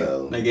night. Right.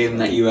 So, they gave him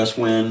that U.S.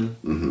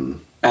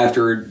 win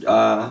after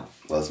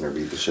Lesnar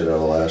beat the shit out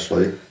of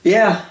Lashley.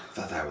 Yeah. I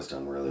thought that was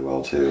done really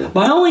well too.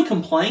 My only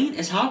complaint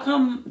is how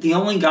come the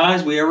only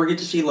guys we ever get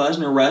to see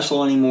Lesnar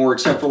wrestle anymore,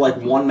 except for like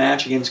one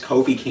match against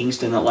Kofi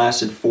Kingston that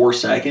lasted 4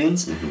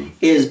 seconds,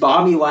 is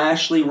Bobby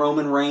Lashley,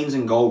 Roman Reigns,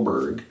 and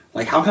Goldberg.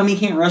 Like, how come he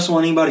can't wrestle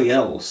anybody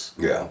else?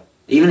 Yeah.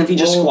 Even if he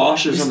just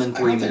squashes them in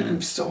 3 minutes.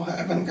 We still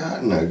haven't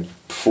gotten a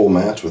full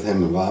match with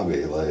him and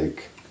Bobby.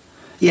 Like.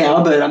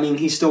 Yeah, but I mean,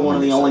 he's still one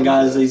of the only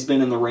guys that he's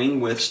been in the ring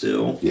with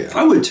still. Yeah.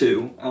 I would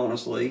too,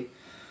 honestly.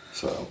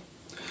 So,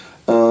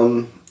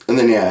 and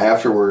then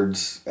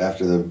afterwards,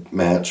 after the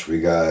match, we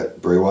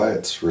got Bray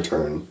Wyatt's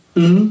return,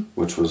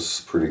 which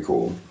was pretty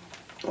cool.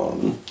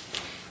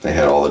 They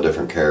had all the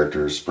different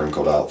characters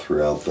sprinkled out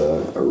throughout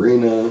the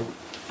arena.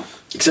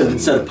 Except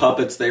instead of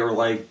puppets, they were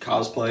like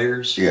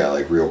cosplayers. Yeah,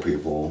 like real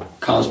people.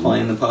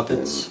 Cosplaying the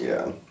puppets.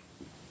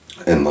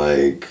 And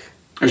like...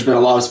 There's been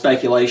a lot of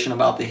speculation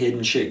about the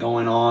hidden shit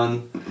going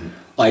on.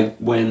 Like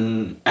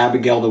when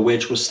Abigail the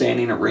Witch was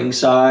standing at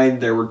ringside,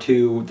 there were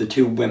the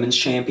two women's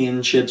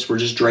championships were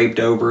just draped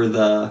over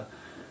the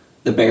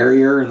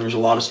barrier, and there's a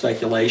lot of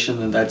speculation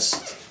that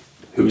that's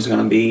who's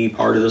going to be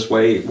part of this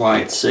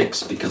Wyatt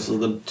 6 because of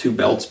the 2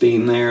 belts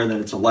being there, that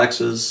it's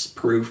Alexa's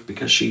proof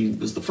because she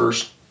was the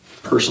first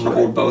person to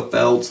hold both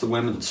belts, the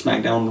women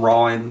SmackDown,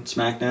 Raw, and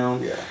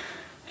SmackDown. Yeah.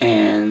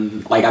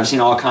 And like I've seen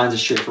all kinds of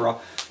shit for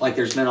all, like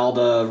there's been all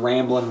the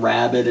Ramblin'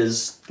 Rabbit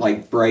is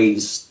like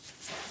Bray's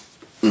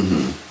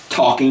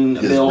talking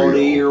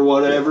ability or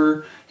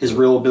whatever, his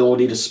real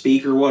ability to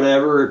speak or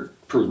whatever.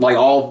 Like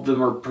all of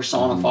them are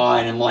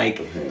personified, and like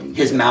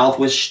his mouth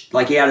was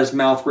like he had his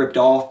mouth ripped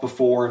off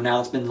before, and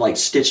now it's been like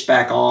stitched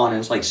back on, and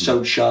it's like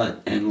sewed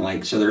shut, and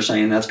like so they're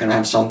saying that's gonna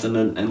have something to,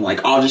 and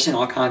like just saying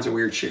all kinds of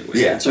weird shit with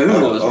it. So who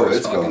knows where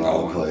it's going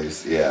all over the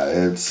place. Yeah,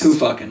 it's who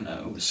fucking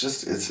knows. It's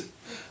just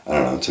I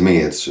don't know. To me,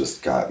 it's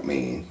just got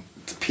me.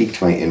 It's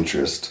piqued my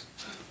interest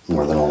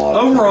more than a lot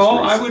of overall.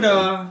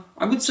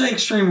 I would say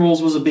Extreme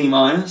Rules was a B-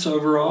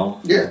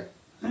 overall. Yeah.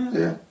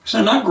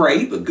 So not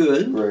great, but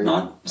good. Right.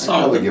 Not solid.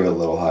 I'd probably give it a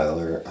little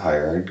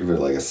higher. I'd give it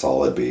like a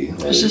solid B.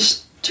 Like, it's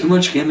just too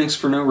much gimmicks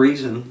for no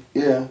reason.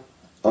 Yeah.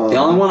 The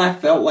only one I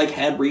felt like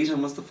had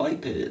reason was the Fight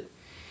Pit.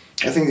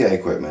 I think the I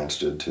Quit match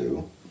did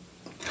too.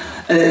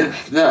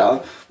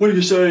 No. What do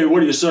you say?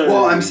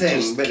 Well, I'm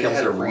saying, but it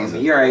had a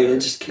reason. You're right. It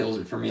just kills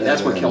it for me.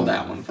 That's what killed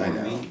that one for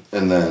me.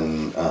 And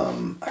then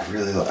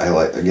I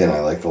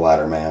like the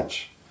ladder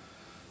match,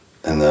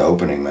 and the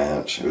opening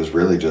match. It was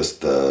really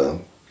just the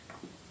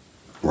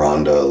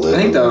Ronda Liv.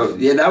 I think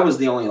that was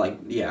the only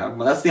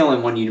that's the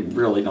only one you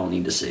really don't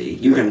need to see.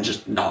 You can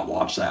just not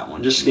watch that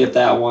one. Just skip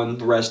that one.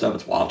 The rest of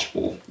it's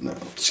watchable. No,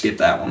 skip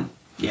that one.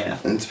 Yeah.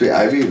 And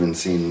I've even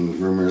seen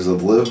rumors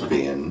of Liv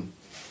being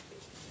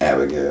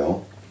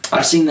Abigail.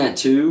 I've seen that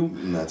too.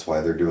 And that's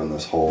why they're doing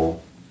this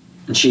whole...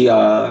 And she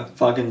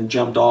fucking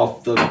jumped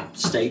off the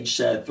stage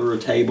set through a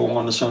table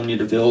onto Sonya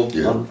Deville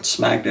on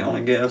SmackDown,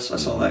 I guess. I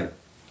saw that.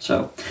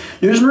 So,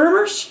 news and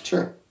rumors?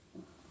 Sure.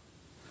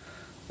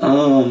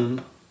 I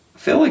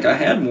feel like I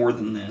had more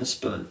than this,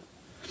 but...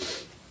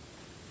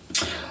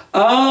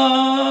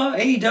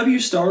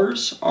 AEW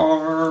stars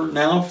are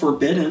now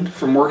forbidden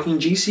from working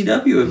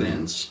GCW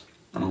events.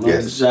 I don't know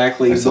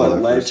exactly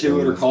what led to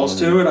it or caused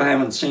to it.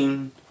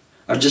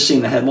 I've just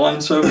seen the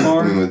headline so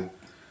far.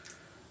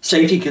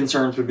 Safety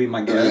concerns would be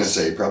my guess. I was going to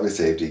say, probably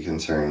safety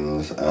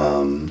concerns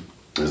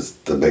is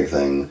the big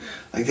thing.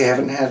 Like, they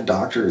haven't had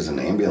doctors and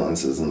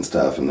ambulances and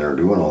stuff, and they're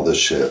doing all this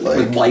shit. Like,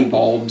 with light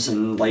bulbs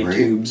and light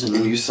tubes.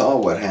 And you saw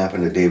what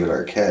happened to David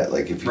Arquette.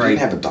 Like, if you didn't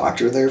have a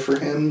doctor there for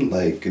him,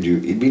 like,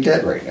 he'd be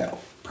dead right now.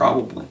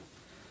 Probably.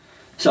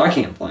 So I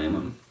can't blame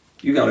him.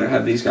 You gotta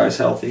have these guys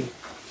healthy.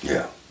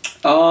 Yeah.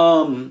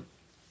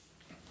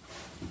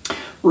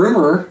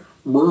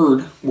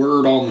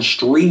 Word on the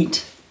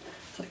street.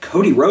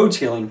 Cody Rhodes'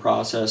 healing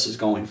process is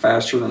going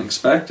faster than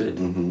expected.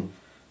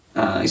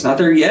 Mm-hmm. He's not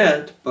there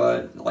yet,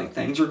 but like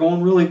things are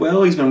going really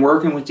well. He's been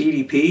working with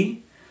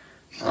DDP.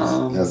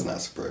 That's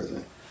not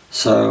surprising.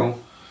 So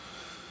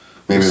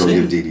maybe it'll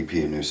give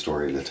DDP a new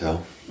story to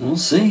tell. We'll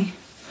see.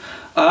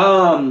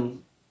 A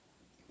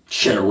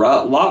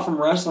lot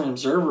from Wrestling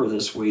Observer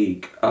this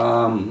week.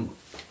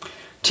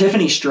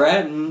 Tiffany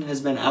Stratton has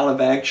been out of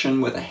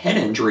action with a head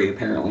injury,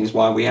 apparently, is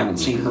why we haven't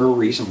seen her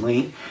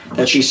recently,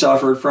 that she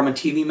suffered from a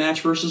TV match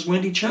versus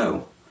Wendy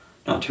Cho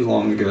not too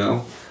long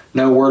ago.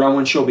 No word on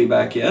when she'll be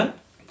back yet.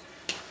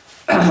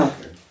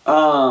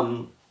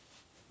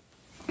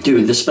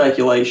 Dude, the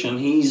speculation.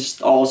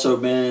 He's also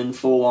been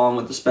full on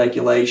with the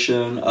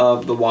speculation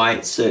of the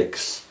Wyatt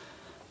Six.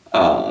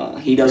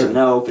 He doesn't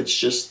know if it's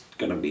just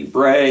going to be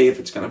Bray, if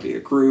it's going to be a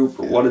group,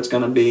 or what it's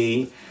going to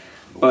be.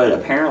 But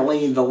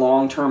apparently the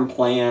long-term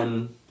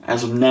plan,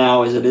 as of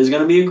now, is it is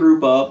going to be a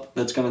group up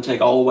that's going to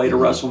take all the way to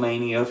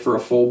WrestleMania for a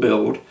full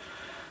build.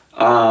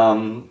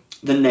 The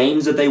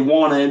names that they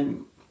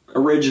wanted,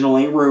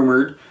 originally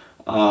rumored,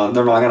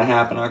 they're not going to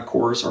happen, of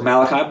course, are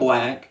Malachi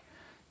Black,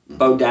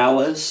 Bo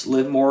Dallas,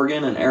 Liv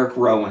Morgan, and Eric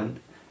Rowan.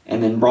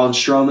 And then Braun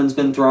Strowman's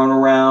been thrown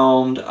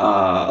around,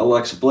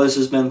 Alexa Bliss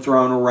has been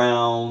thrown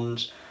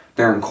around,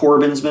 Baron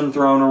Corbin's been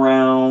thrown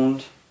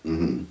around.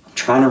 Mm-hmm. I'm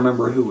trying to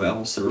remember who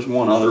else. There was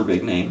one other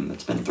big name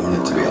that's been thrown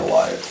around. To be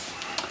Elias.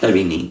 That'd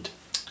be neat.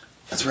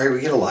 That's right,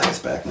 we get Elias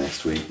back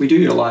next week. We do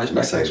get Elias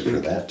back next week. I'm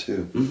excited for that,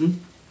 too. Mm-hmm.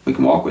 We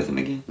can walk with him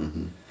again.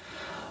 Mm-hmm.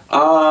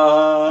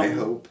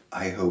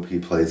 I hope he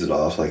plays it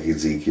off like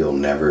Ezekiel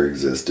never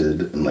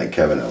existed, and like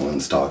Kevin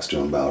Owens talks to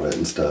him about it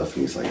and stuff,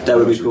 and he's like, that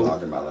would be cool.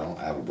 Talking about? I don't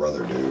have a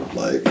brother, dude.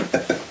 Like,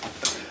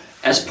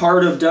 as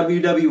part of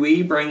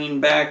WWE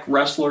bringing back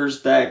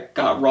wrestlers that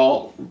got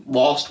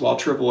lost while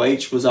Triple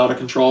H was out of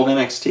control of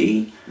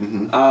NXT,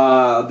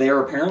 they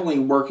are apparently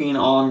working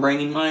on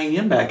bringing Mia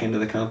Yim back into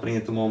the company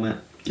at the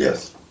moment.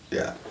 Yes.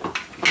 Yeah.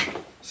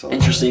 So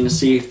interesting to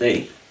see if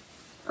they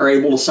are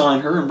able to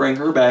sign her and bring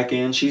her back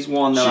in. She's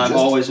one that I've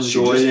always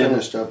enjoyed. She just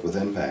finished up with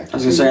Impact. I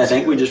was going to say, I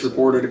think we just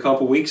reported a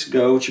couple weeks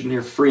ago, which you can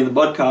hear for free in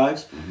the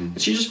Budkives,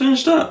 that she just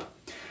finished up.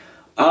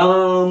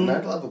 And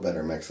I'd love a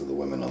better mix of the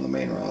women on the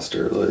main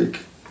roster. Like,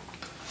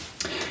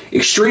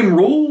 Extreme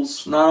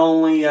Rules not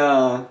only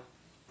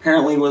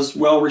apparently was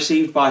well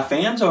received by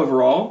fans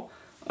overall,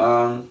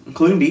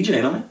 including BJ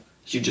and I,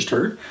 as you just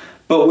heard,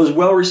 but was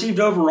well received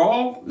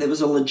overall. It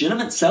was a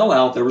legitimate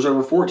sellout. There was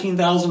over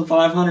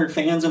 14,500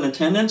 fans in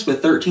attendance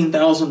with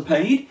 13,000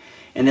 paid,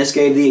 and this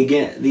gave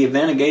the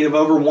event a gate of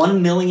over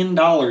 $1 million,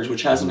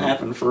 which hasn't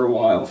happened for a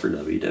while for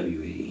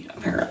WWE,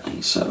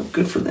 apparently. So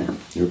good for them.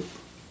 Yep.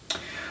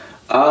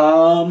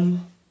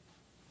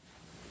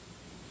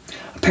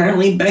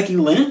 Apparently Becky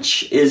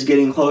Lynch is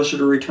getting closer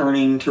to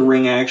returning to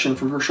ring action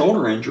from her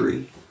shoulder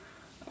injury.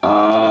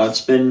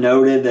 It's been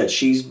noted that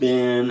she's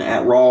been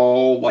at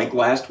Raw like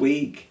last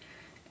week,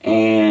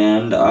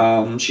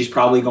 and she's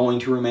probably going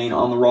to remain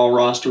on the Raw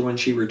roster when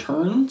she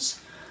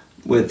returns,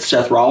 with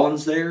Seth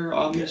Rollins there,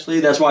 obviously.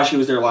 That's why she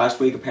was there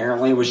last week,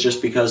 apparently, was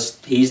just because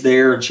he's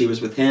there and she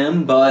was with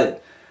him,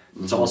 but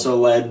it's also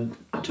led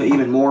to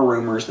even more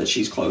rumors that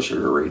she's closer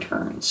to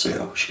return,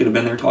 so she could have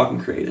been there talking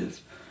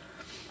creative.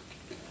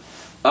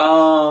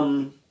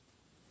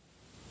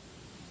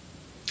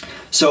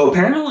 So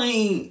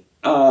apparently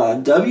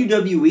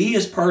WWE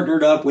has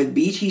partnered up with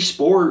BT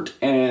Sport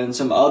and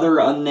some other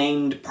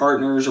unnamed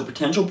partners or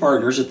potential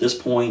partners at this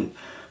point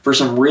for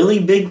some really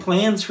big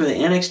plans for the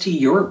NXT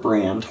Europe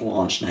brand to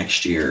launch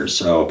next year.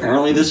 So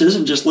apparently this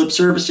isn't just lip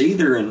service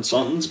either, and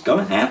something's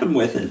going to happen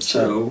with it.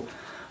 So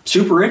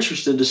super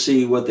interested to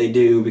see what they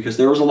do, because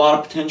there was a lot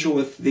of potential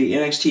with the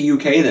NXT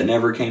UK that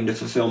never came to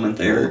fulfillment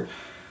there.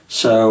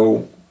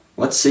 So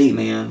let's see,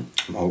 man.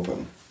 I'm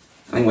hoping.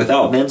 I mean,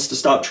 without Vince to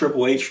stop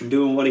Triple H from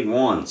doing what he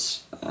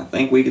wants, I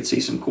think we could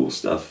see some cool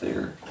stuff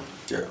there.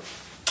 Yeah.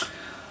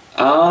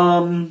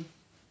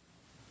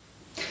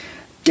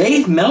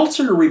 Dave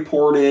Meltzer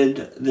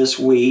reported this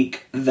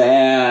week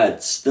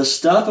that the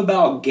stuff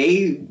about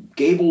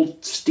Gable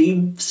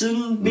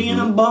Steveson being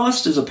a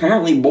bust is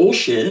apparently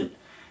bullshit,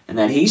 and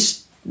that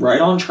he's right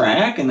on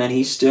track, and that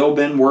he's still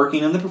been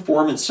working in the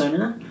Performance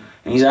Center,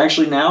 and he's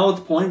actually now at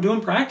the point of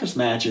doing practice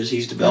matches.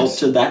 He's developed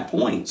to that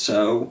point,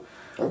 so...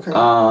 Okay.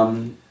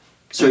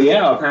 So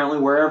yeah, apparently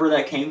wherever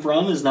that came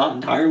from is not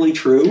entirely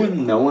true,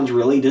 and no one's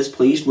really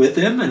displeased with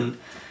him, and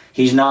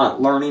he's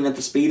not learning at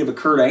the speed of a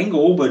Kurt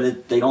Angle,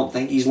 but they don't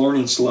think he's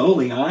learning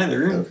slowly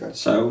either. Okay.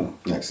 So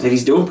Nice. if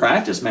he's doing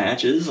practice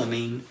matches, I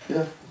mean,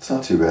 Yeah, it's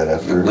not too bad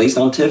after. at least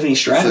on Tiffany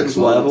Stratton's 6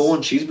 level, months.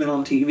 and she's been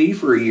on TV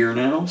for a year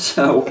now.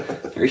 So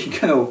there you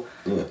go.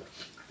 Yeah.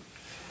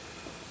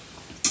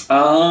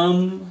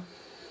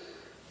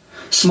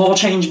 Small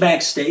change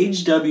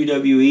backstage,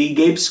 WWE.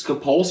 Gabe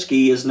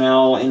Skopolsky is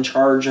now in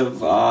charge of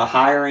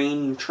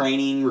hiring,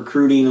 training,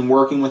 recruiting, and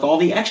working with all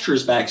the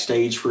extras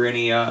backstage for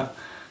any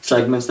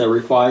segments that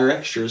require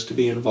extras to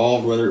be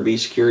involved, whether it be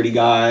security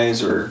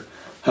guys or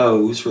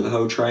hoes for the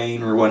hoe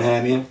train or what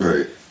have you.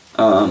 Right.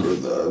 Or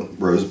the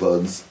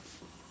rosebuds.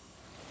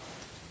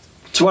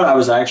 It's what I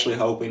was actually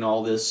hoping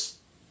all this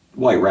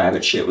White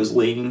Rabbit shit was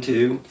leading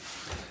to.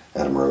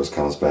 Adam Rose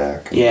comes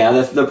back.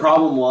 Yeah, the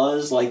problem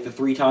was, like, the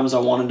 3 times I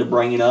wanted to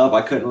bring it up,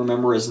 I couldn't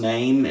remember his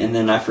name, and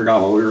then I forgot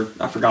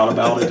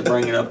about it to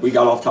bring it up. We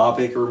got off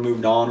topic or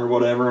moved on or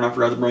whatever, and I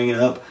forgot to bring it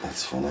up.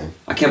 That's funny.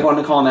 I kept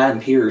wanting to call him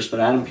Adam Pearce, but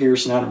Adam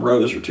Pearce and Adam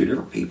Rose are 2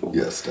 different people.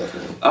 Yes,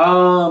 definitely.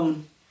 Oh,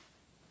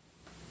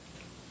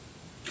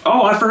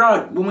 I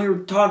forgot, when we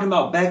were talking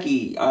about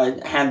Becky, I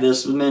had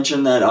this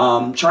mention that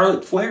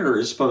Charlotte Flair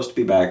is supposed to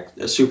be back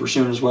super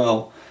soon as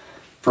well.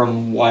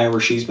 From wherever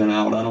she's been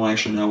out. I don't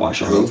actually know why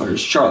Charlotte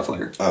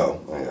Flair. Oh,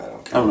 yeah,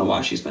 I don't know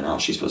why she's been out.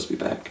 She's supposed to be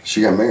back.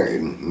 She got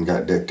married and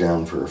got dicked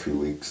down for a few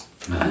weeks.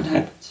 It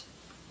happens.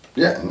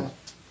 Yeah,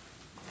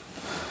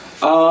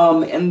 I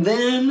know. And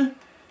then,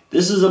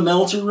 this is a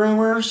Meltzer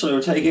rumor, so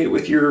take it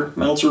with your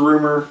Meltzer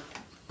rumor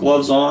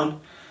gloves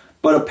on.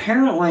 But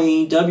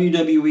apparently,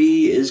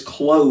 WWE is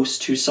close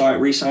to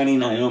re-signing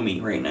Naomi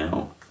right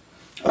now.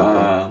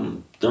 Okay.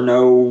 They're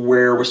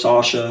nowhere with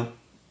Sasha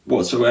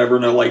whatsoever,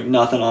 no, like,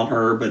 nothing on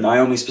her, but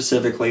Naomi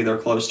specifically, they're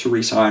close to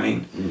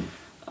re-signing.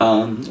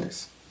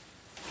 Nice.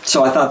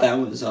 So I thought that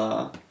was,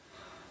 I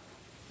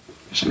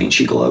mean,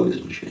 she glows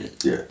and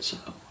shit. Yeah. So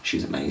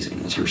she's amazing,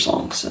 as her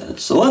song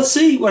says. So let's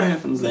see what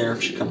happens there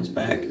if she comes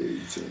back.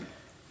 Yep.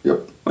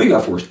 What do you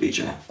got for us,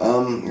 BJ?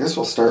 I guess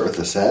we'll start with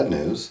the sad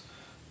news.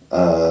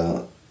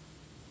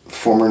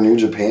 Former New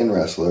Japan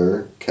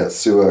wrestler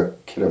Katsuya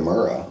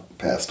Kitamura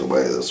passed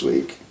away this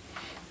week.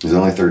 He's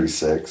only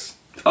 36.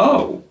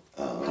 Oh.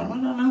 How do I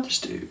not know this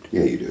dude?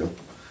 Yeah, you do.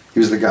 He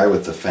was the guy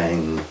with the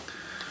fang.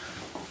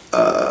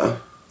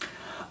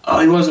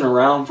 He wasn't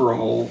around for a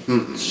whole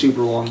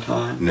super long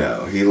time.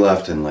 No, he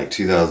left in like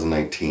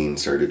 2019,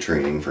 started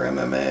training for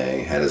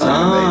MMA, had his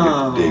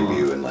MMA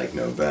debut in like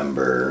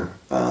November,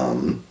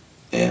 and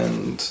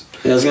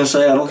Yeah, I was going to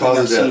say, I don't think cause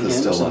I've of death seen is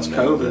him still since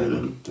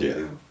unknown. COVID.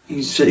 Yeah,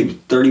 He said he was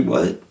 30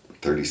 what?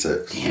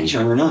 36. Yeah, he's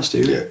younger than us,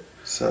 dude. Yeah,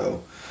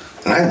 so,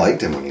 and I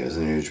liked him when he was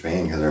in New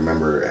Japan because I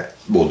remember,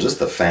 well, just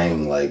the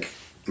fang like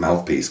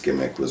mouthpiece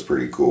gimmick was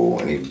pretty cool,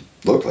 and he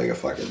looked like a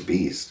fucking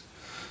beast.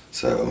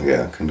 So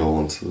yeah,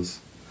 condolences.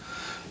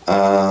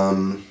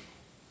 Well,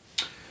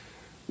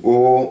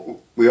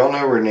 we all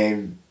know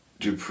Renee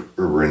Paquette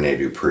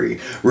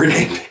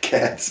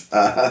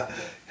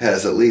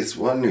has at least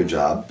one new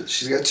job. But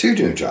she's got 2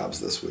 new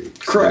jobs this week.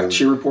 Correct. So,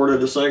 She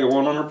reported a second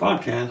one on her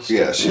podcast.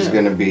 yeah, she's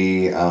going to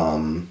be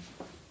in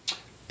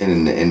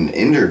an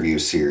interview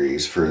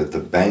series for the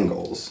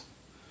Bengals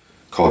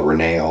called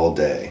Renee All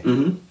Day.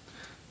 Mm-hmm.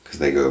 Because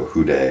they go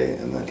Who Day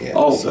and then, yeah.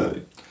 All so,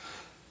 day.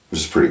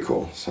 which is pretty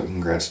cool. So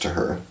congrats to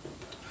her.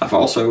 I've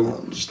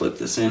also slipped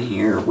this in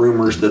here.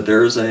 Rumors that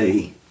there's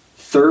a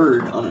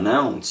third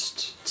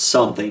unannounced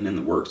something in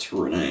the works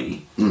for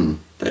Renee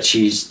that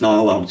she's not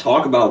allowed to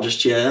talk about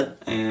just yet,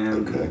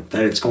 and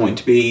that it's going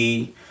to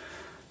be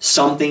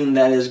something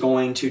that is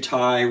going to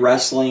tie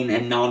wrestling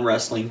and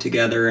non-wrestling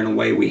together in a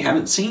way we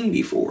haven't seen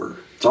before.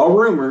 It's all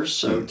rumors,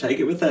 so take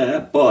it with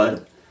that,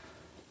 but...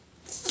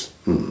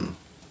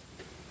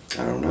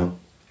 I don't know.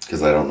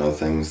 Because I don't know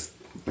things.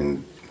 I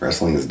mean,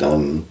 wrestling has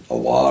done a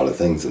lot of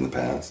things in the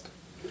past.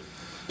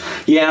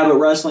 Yeah, but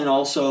wrestling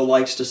also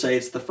likes to say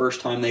it's the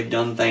first time they've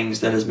done things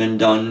that has been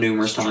done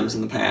numerous times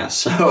in the past.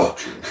 So,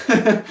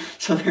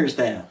 so there's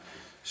that.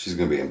 She's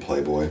going to be in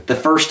Playboy. The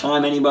first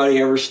time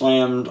anybody ever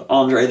slammed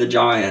Andre the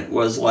Giant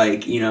was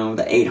like, the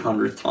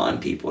 800th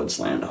time people had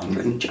slammed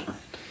Andre the Giant.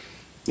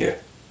 Yeah.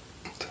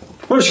 So,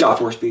 What a shot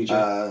for us,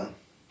 BJ.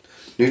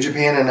 New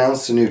Japan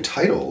announced a new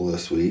title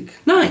this week.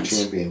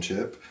 Nice.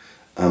 Championship.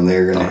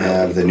 They're going to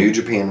have the New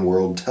Japan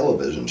World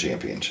Television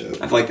Championship.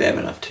 I feel like they have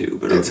enough too,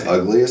 but It's okay.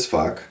 ugly as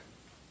fuck.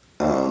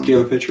 Do you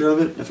have a picture of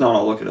it? If not,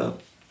 I'll look it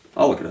up.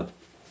 Oh.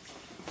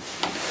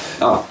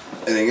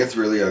 I think it's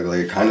really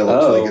ugly. It kind of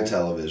looks like a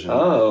television.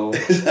 Oh.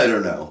 I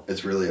don't know.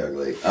 It's really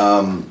ugly.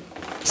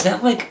 Is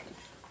that like...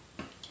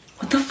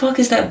 What the fuck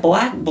is that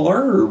black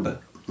blurb?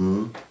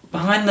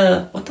 Behind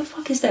the... What the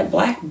fuck is that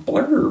black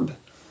blurb?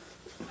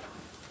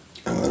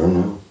 I don't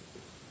know.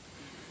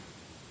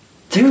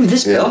 Dude,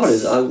 this belt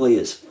is ugly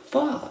as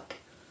fuck.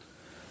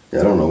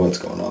 Yeah, I don't know what's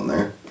going on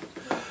there.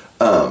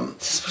 Is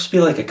this supposed to be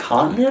like a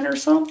continent or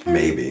something?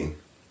 Maybe.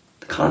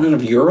 The continent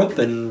of Europe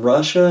and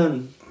Russia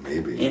and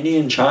Maybe. India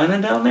and China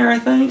down there, I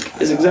think,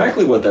 is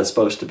exactly what that's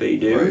supposed to be,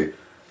 dude. Right.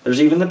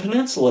 There's even the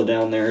peninsula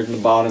down there in the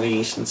bottom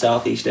East and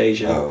Southeast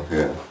Asia. Oh,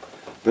 yeah.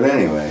 But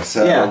anyway,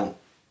 so... Yeah.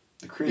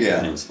 The Korean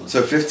Peninsula.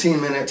 So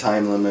 15-minute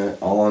time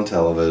limit, all on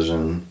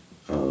television.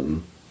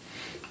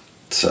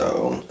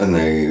 And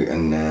they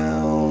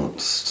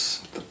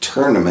announced the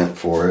tournament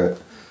for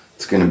it.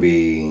 It's going to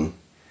be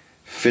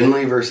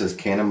Finley versus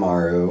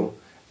Kanemaru,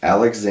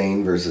 Alex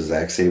Zane versus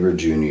Zack Sabre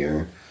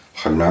Jr.,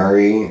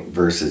 Hanari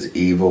versus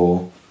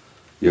Evil,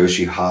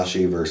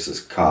 Yoshihashi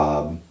versus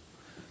Cobb,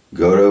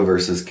 Goto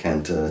versus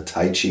Kenta,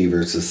 Taichi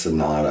versus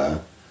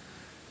Sonata,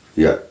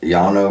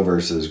 Yano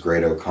versus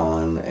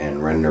Great-O-Khan,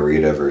 and Ren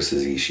Narita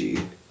versus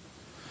Ishii.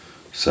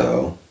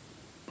 So,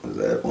 what is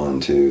that?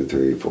 1, 2,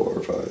 3,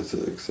 4, 5,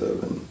 6,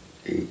 7,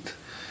 8.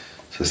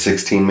 So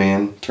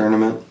 16-man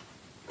tournament.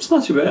 It's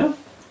not too bad.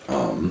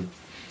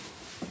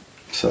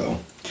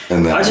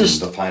 And then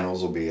the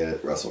finals will be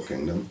at Wrestle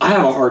Kingdom. I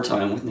have a hard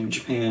time with New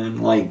Japan.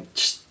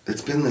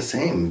 It's been the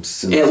same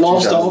since it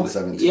lost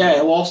 2017.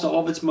 It lost all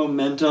of its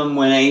momentum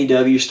when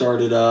AEW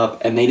started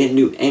up, and they didn't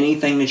do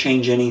anything to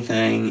change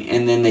anything,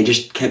 and then they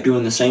just kept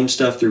doing the same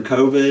stuff through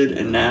COVID,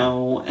 and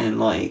now,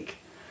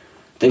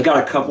 they've got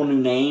a couple new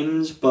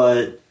names,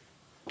 but...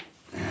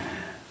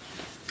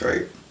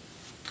 Right.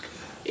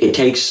 It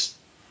takes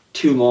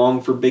too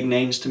long for big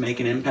names to make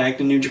an impact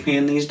in New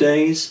Japan these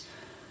days.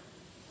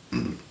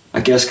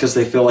 I guess because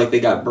they feel like they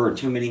got burnt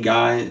too many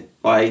guys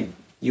by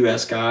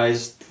U.S.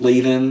 guys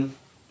leaving.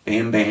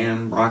 Bam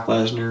Bam, Brock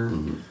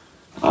Lesnar.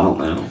 I don't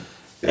know.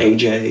 Yeah.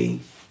 AJ,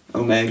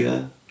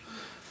 Omega.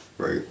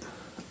 Right.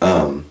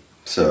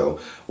 So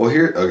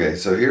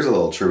here's a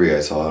little trivia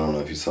I saw. I don't know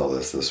if you saw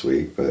this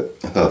week, but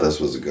I thought this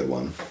was a good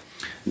one.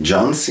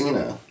 John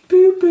Cena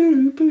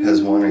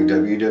has won a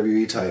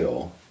WWE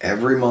title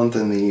every month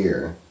of the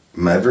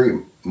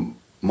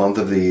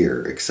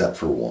year except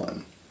for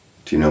one.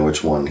 Do you know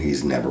which one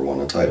he's never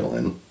won a title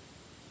in?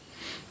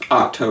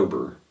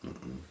 October.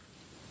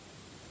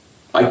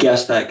 I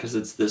guess that because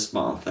it's this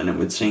month and it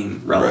would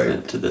seem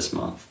relevant to this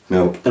month.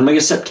 Nope. Then make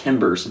it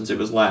September since it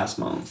was last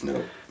month.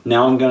 Nope.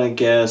 Now I'm going to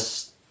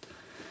guess...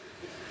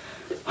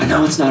 I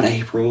know it's not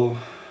April.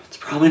 It's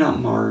probably not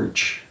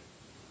March.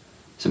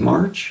 Is it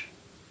March?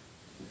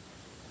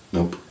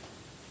 Nope.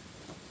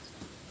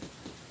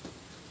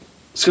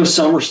 Let's go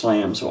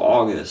SummerSlam, so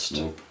August.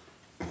 Nope.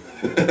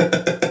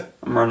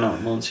 I'm running out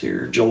of months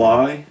here.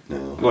 July? No.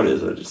 What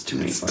is it? It's too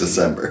many. It's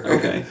December.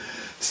 Okay.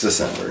 It's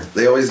December.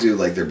 They always do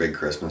their big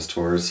Christmas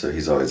tours, so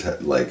he's always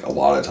had a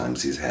lot of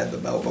times he's had the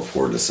belt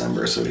before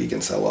December so he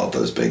can sell out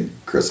those big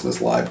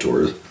Christmas live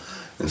tours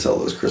and sell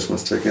those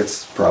Christmas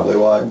tickets. Probably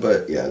why,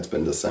 but yeah, it's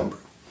been December.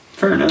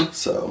 Fair enough.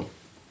 So.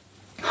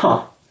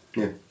 Huh.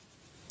 Yeah.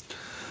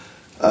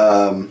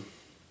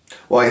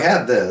 Well, I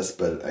had this,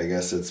 but I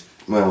guess it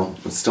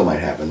still might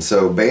happen.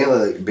 So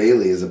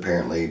Bailey is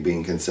apparently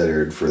being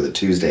considered for the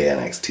Tuesday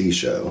NXT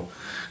show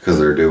because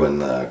they're doing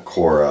the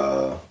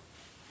Cora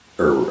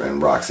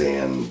and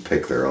Roxanne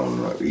pick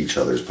each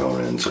other's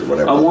opponents or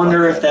whatever. I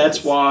wonder if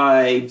that's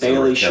why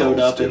Bailey showed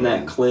up in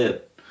that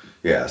clip.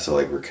 Yeah, so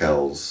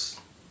Raquel's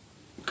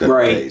gonna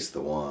face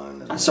the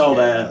one. I saw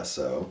that.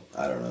 So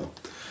I don't know,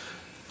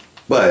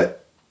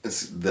 but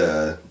it's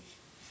the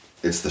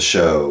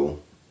show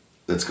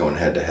that's going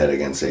head to head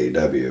against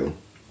AEW.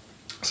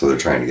 So they're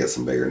trying to get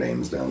some bigger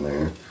names down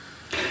there.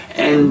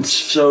 And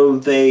so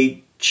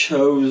they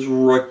chose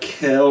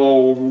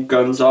Raquel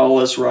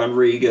Gonzalez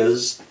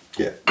Rodriguez.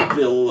 Yeah.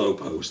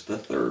 Villalobos the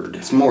third.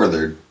 It's more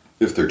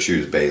if they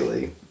choose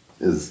Bailey,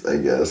 is I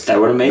guess. That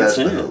would have made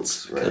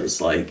sense.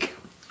 Because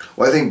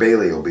Well, I think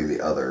Bailey will be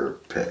the other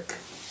pick.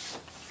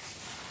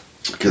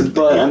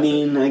 But I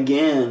mean,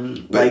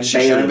 again,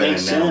 Bailey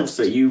makes sense,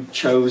 but you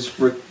chose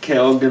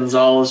Raquel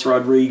Gonzalez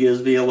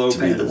Rodriguez Villalobos to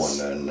be the one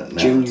to announce.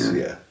 Jr.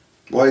 Yeah.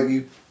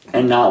 Well,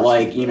 and not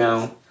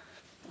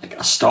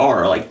a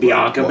star like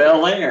Bianca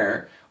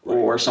Belair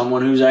or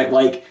someone who's let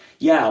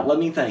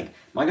me think.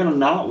 Am I gonna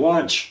not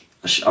watch?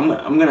 I'm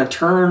gonna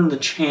turn the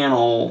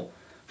channel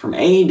from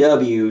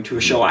AEW to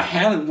a show I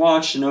haven't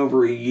watched in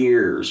over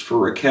years for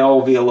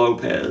Raquel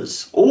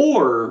Villalobos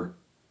or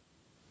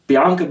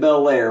Bianca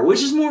Belair,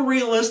 which is more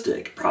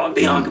realistic.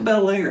 Probably Bianca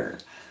Belair.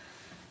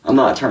 I'm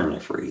not turning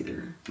it for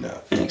either.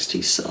 No.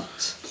 NXT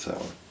sucks.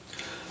 So,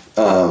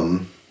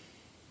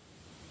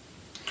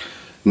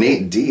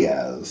 Nate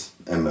Diaz,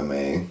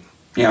 MMA.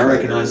 Yeah, I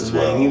recognize his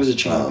name. He was a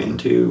champion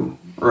too,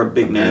 or a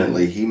big name.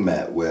 Apparently, he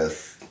met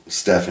with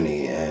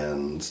Stephanie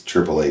and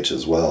Triple H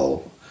as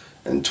well,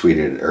 and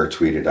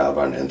tweeted out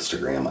on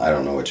Instagram. I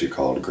don't know what you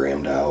call it,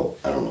 grammed out.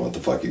 I don't know what the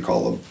fuck you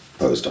call a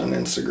post on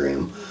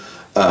Instagram.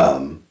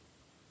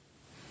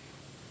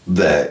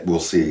 That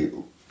we'll see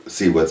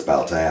what's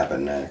about to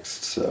happen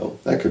next. So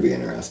that could be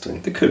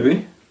interesting. It could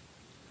be.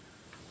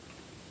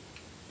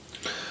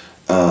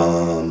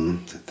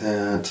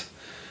 That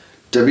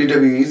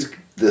WWE's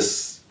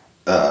this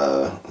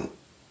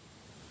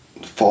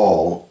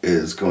fall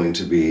is going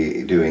to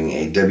be doing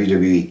a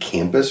WWE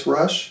Campus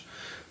Rush,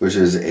 which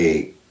is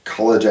a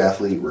college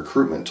athlete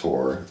recruitment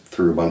tour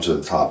through a bunch of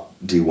the top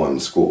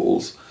D1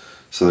 schools.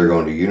 So they're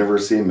going to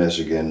University of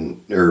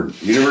Michigan, or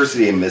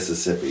University of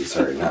Mississippi,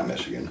 sorry, not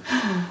Michigan.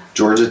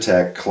 Georgia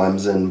Tech,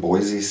 Clemson,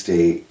 Boise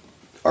State,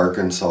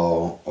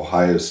 Arkansas,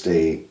 Ohio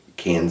State,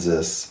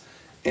 Kansas,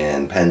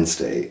 and Penn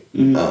State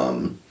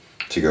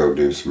to go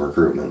do some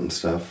recruitment and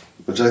stuff,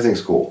 which I think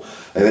is cool.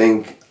 I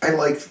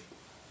like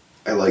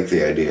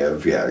the idea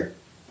of,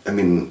 I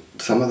mean,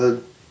 some of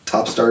the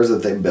top stars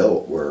that they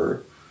built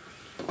were,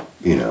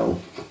 you know,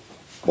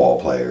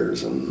 ball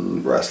players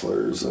and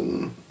wrestlers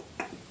and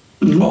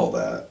all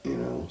that, you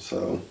know,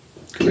 so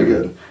could be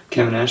good.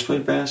 Kevin Nash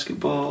played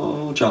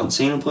basketball, John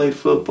Cena played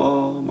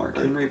football, Mark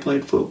Henry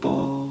played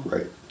football.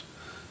 Right.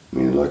 I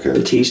mean, look at...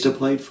 Batista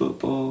played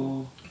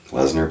football.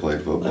 Lesnar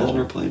played football.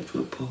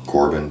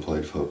 Corbin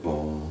played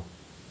football.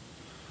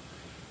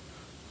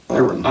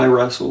 I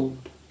wrestled.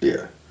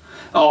 Yeah.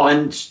 Oh,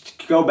 and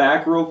to go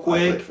back real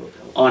quick,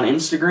 on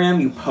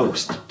Instagram, you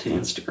post to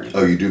Instagram.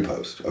 Oh, you do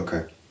post.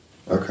 Okay.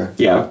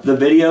 Yeah, the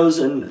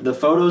videos and the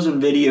photos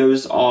and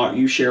videos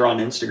you share on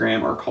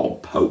Instagram are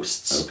called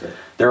posts. Okay.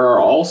 There are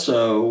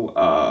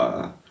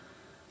also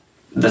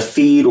the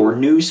feed or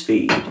news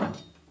feed,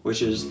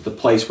 which is the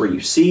place where you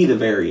see the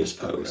various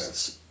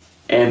posts. Okay.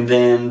 And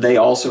then they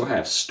also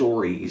have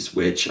stories,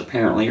 which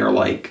apparently are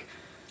like,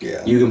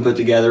 you can put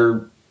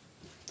together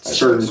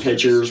certain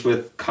pictures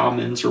with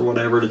comments or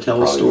whatever to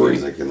tell a story.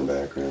 Music in the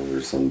background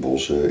or some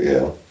bullshit,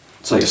 yeah.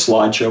 It's like a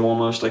slideshow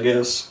almost, I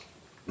guess.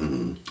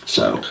 Mm-hmm.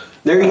 So,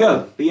 there you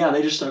go. But yeah,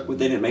 they just stuck with,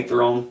 they didn't make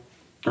their own,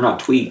 they're not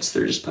tweets,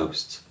 they're just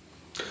posts.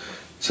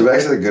 So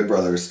back to the Good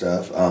Brothers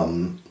stuff.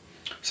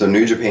 So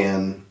New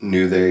Japan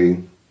knew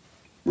they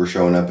were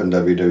showing up in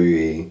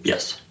WWE.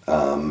 Yes.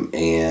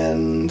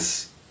 And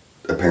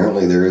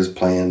apparently there is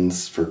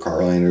plans for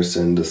Carl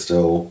Anderson to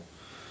still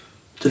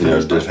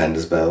defend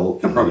his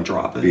belt. He'll probably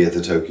drop it. Be at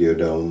the Tokyo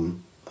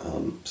Dome.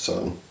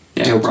 So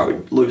yeah, he'll probably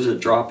lose it,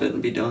 drop it,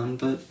 and be done.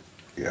 But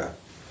yeah.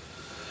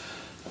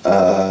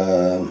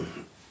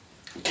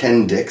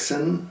 Ken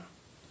Dixon,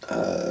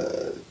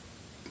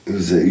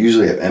 who's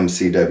usually at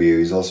MCW.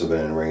 He's also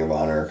been in Ring of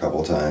Honor a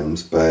couple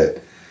times,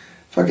 but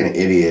fucking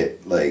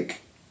idiot,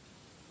 like,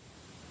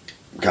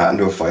 got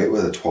into a fight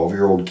with a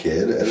 12-year-old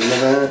kid at an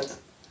event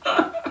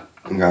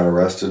and got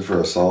arrested for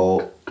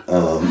assault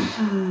of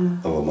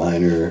a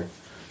minor.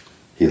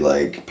 He,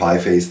 like,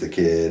 pie-faced the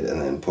kid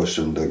and then pushed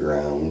him to the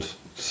ground.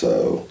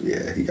 So,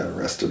 yeah, he got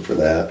arrested for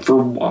that. For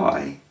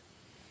why?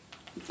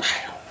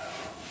 I don't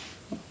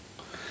know.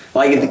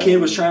 Like, if the kid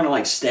was trying to,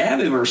 like, stab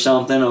him or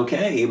something,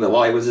 okay. But,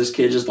 like, was this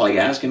kid just, like,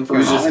 asking for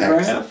an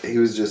autograph? He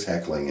was just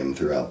heckling him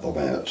throughout the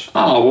match.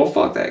 Oh, well,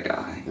 fuck that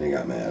guy. And he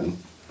got mad.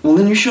 Well,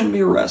 then you shouldn't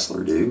be a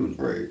wrestler, dude.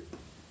 Right.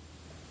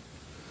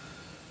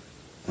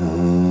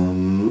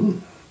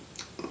 I'm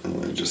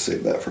going to just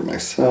save that for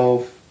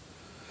myself.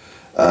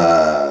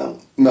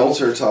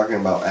 Meltzer talking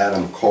about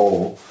Adam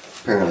Cole.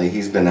 Apparently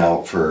he's been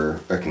out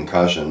for a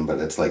concussion, but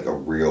it's like a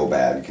real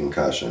bad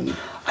concussion.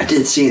 I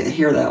did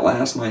hear that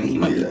last night. He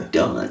might be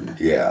done.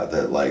 Yeah,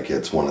 that like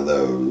it's one of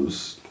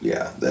those,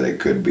 that it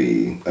could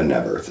be a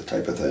never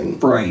type of thing.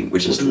 Right,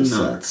 which is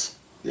nuts.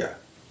 Yeah.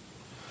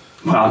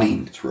 Well, I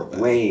mean, it's real bad.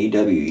 The way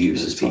AEW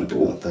uses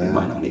people, you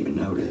might not even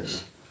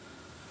notice.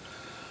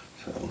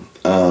 Yeah.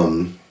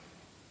 So,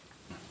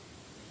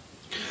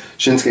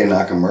 Shinsuke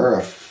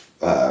Nakamura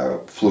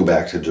flew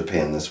back to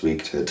Japan this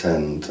week to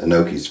attend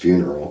Inoki's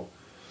funeral.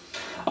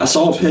 I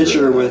saw a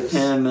picture with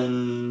him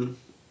and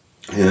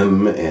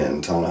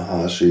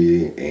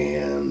Tanahashi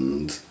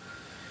and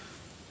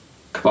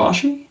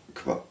Kobashi?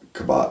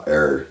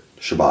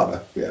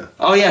 Shibata, yeah.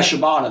 Oh yeah,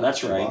 Shibata,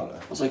 that's right.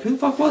 I was like, who the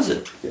fuck was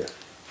it? Yeah.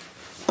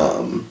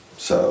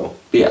 So.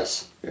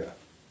 Yes. Yeah.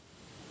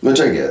 Which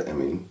I get. I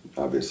mean,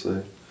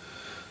 obviously,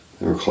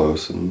 they were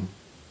close, and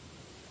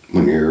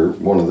when you're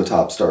one of the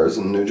top stars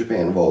in New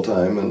Japan of all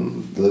time,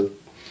 and the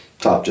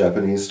top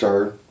Japanese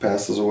star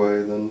passes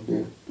away, then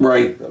you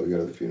probably go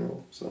to the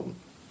funeral. So.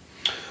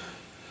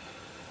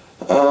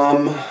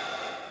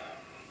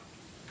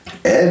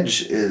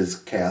 Edge is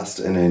cast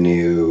in a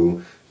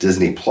new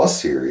Disney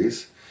Plus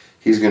series.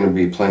 He's going to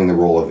be playing the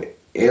role of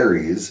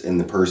Ares in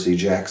the Percy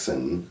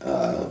Jackson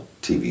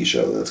TV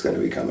show that's going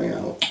to be coming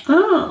out.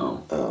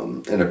 Oh.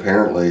 And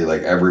apparently,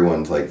 like,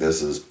 everyone's like,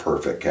 this is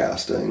perfect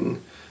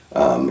casting.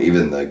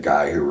 Even the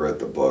guy who wrote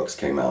the books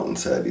came out and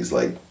said, he's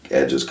like,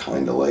 Edge is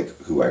kind of like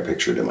who I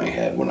pictured in my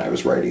head when I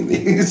was writing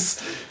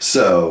these.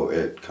 So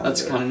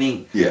that's kind of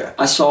neat. Yeah.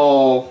 I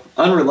saw,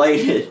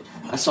 unrelated,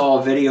 I saw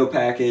a video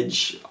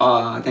package.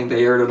 I think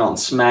they aired it on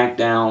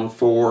SmackDown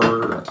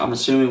for, I'm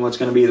assuming, what's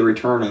going to be the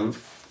return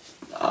of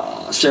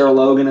Sarah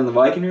Logan and the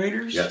Viking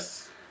Raiders.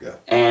 Yes. Yeah.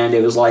 And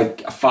it was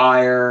like a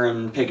fire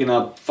and picking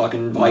up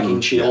fucking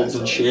Viking shields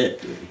and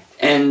shit. Yeah.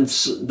 And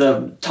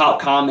the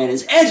top comment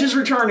is, Edge is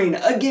returning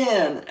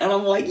again. And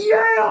I'm like,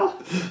 yeah,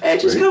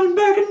 Edge is coming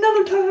back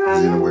another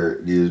time.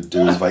 You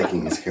do his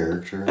Vikings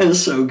character. And it's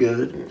so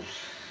good.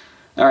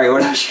 Yeah. All right,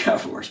 what else you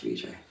got for us,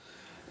 BJ?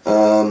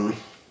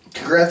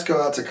 Congrats go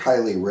out to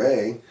Kylie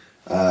Ray.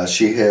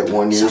 She hit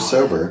 1 year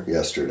sober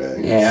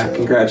yesterday. Yeah,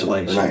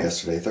 congratulations. Or not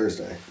yesterday,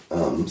 Thursday.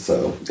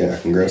 So, yeah,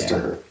 congrats to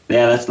her.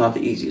 Yeah, that's not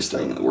the easiest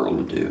thing in the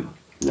world to do.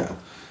 Yeah.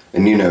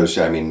 And you know,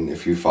 I mean,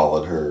 if you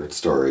followed her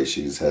story,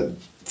 she's had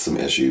some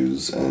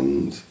issues,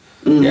 and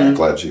yeah,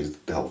 glad she's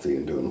healthy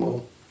and doing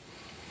well.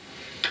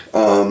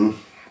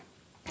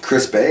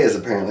 Chris Bay has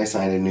apparently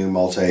signed a new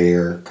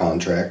multi-year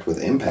contract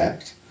with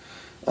Impact.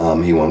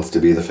 He wants to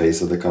be the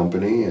face of the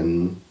company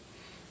and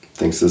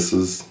thinks this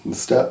is the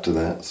step to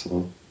that.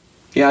 So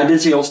yeah, I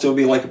did see he'll still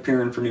be like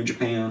appearing for New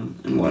Japan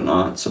and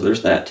whatnot. So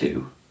there's that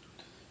too.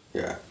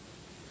 Yeah.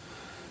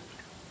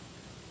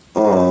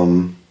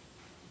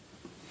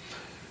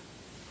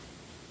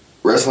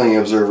 Wrestling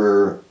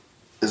Observer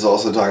is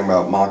also talking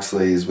about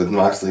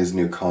Moxley's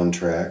new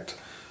contract.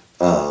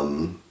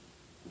 Well,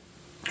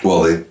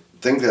 they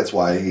think that's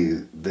why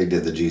they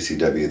did the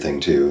GCW thing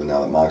too. Now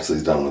that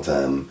Moxley's done with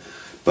them,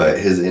 but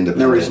his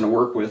independent, no reason to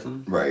work with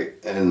him, right?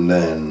 And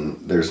then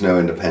there's no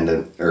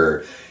independent,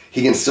 or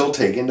he can still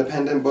take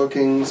independent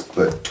bookings,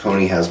 but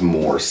Tony has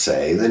more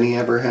say than he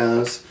ever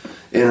has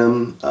in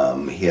him.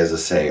 He has a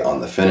say on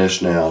the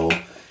finish now,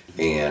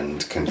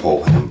 and can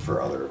pull him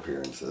for other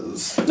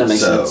appearances. That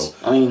makes sense.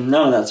 I mean,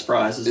 none of that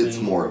surprises me. It's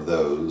more of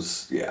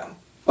those, yeah.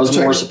 I was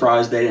more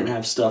surprised they didn't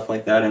have stuff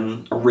like that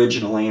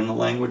originally in the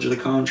language of the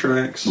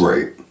contracts.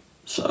 Right.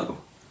 So.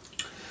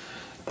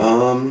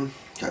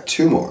 Got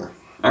two more.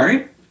 All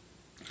right.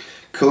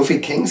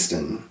 Kofi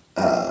Kingston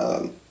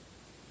has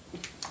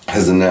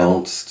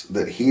announced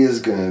that he is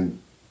going to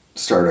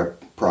start a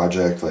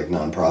project, like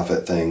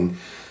nonprofit thing,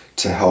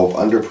 to help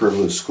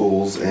underprivileged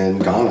schools in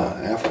Ghana,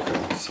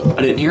 Africa. So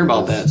I didn't hear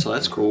about that, so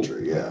that's cool.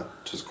 Yeah,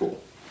 which is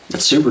cool.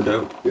 That's super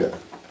dope. Yeah.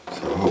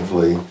 So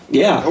hopefully,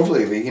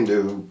 if he can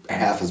do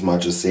half as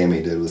much as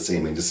Sammy did with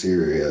Sammy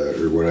Syria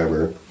or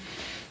whatever.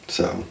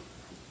 So,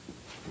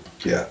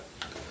 yeah.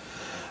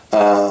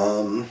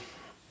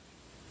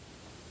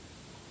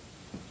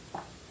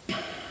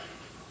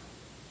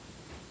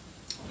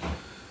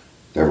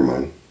 Never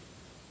mind.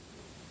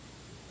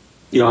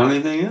 You don't have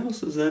anything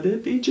else? Is that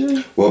it,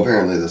 BJ? Well,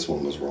 apparently this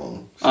one was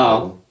wrong.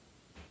 So,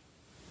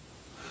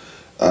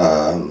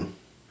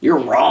 You're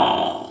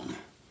wrong.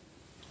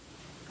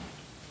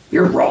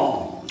 You're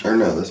wrong. Or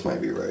no, this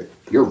might be right.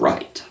 You're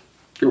right.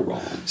 You're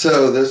wrong.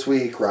 So this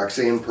week,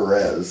 Roxanne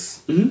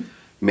Perez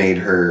made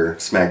her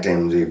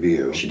SmackDown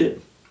debut. She did.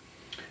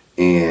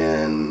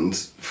 And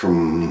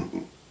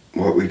from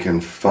what we can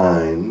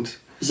find...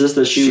 Is this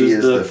that she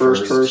was the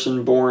first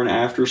person born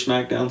after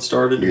SmackDown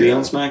started to be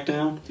on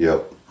SmackDown?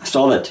 Yep. I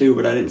saw that too,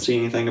 but I didn't see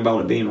anything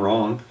about it being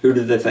wrong. Who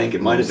did they think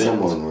it might have been?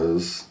 Someone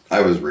was...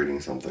 I was reading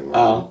something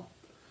wrong.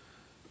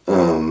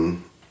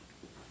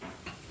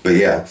 But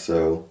yeah,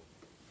 so...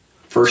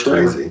 First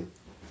crazy. Ever.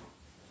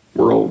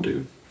 We're old,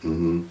 dude.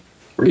 Mm-hmm.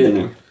 We're getting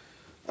there.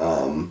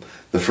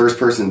 The first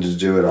person to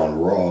do it on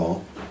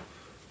Raw,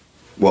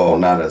 well,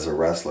 not as a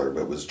wrestler,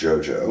 but was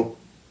JoJo,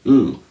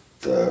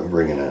 the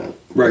Ring of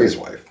Ray's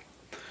wife.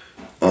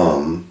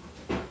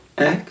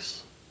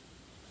 X?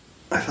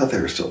 I thought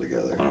they were still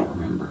together. I don't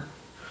remember.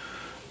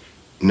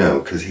 No,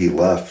 because he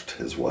left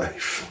his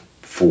wife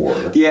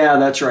for... Yeah,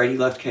 that's right. He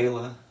left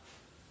Kayla.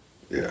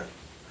 Yeah.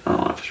 I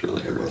don't know if it's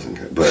really her. It wasn't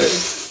good, but...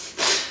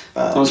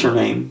 What's her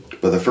name?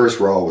 But the first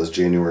Raw was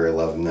January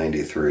 11,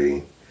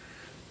 93,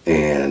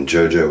 and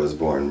JoJo was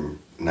born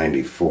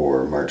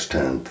 94, March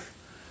 10th,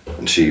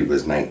 and she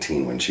was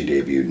 19 when she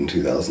debuted in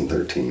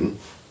 2013.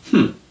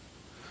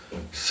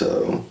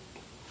 So,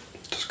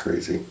 just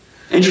crazy.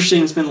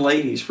 Interesting, it's been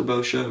ladies for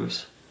both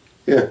shows.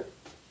 Yeah.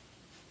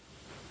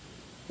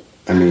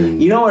 I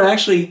mean... You know what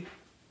actually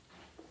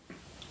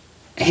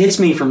hits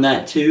me from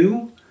that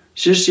too?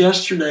 Just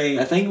yesterday,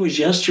 I think it was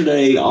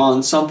yesterday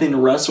on Something to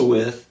Wrestle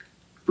With,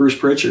 Bruce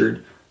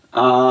Pritchard,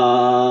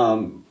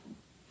 then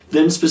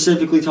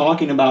specifically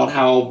talking about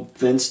how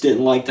Vince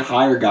didn't like to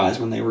hire guys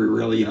when they were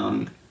really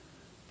young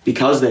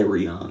because they were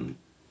young.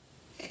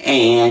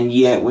 And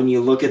yet when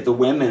you look at the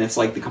women, it's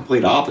like the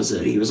complete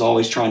opposite. He was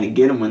always trying to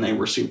get them when they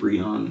were super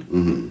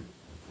young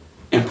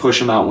and push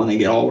them out when they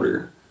get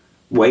older.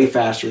 Way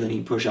faster than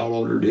he'd push out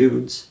older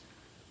dudes.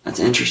 That's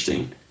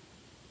interesting.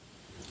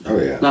 Oh,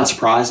 yeah. Not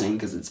surprising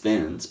because it's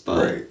Vince,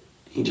 but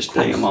he just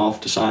paid them off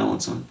to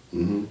silence them.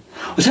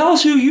 Well, tell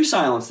us who you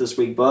silenced this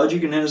week, Bud. You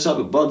can hit us up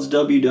at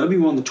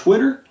BudsWW on the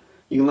Twitter.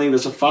 You can leave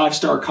us a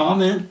 5-star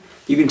comment.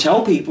 You can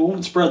tell people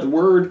and spread the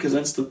word because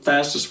that's the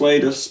fastest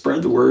way to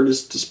spread the word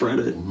is to spread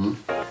it.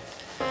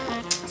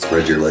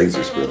 Spread your legs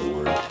or spread the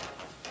word.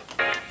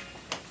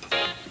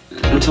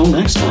 Until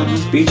next time,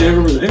 it's BJ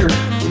over there.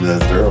 And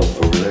that's Daryl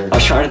over there. I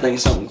was trying to think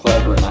of something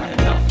clever and I had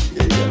nothing.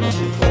 Yeah, you got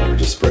nothing clever.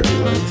 Just spread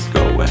your legs.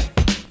 Go away.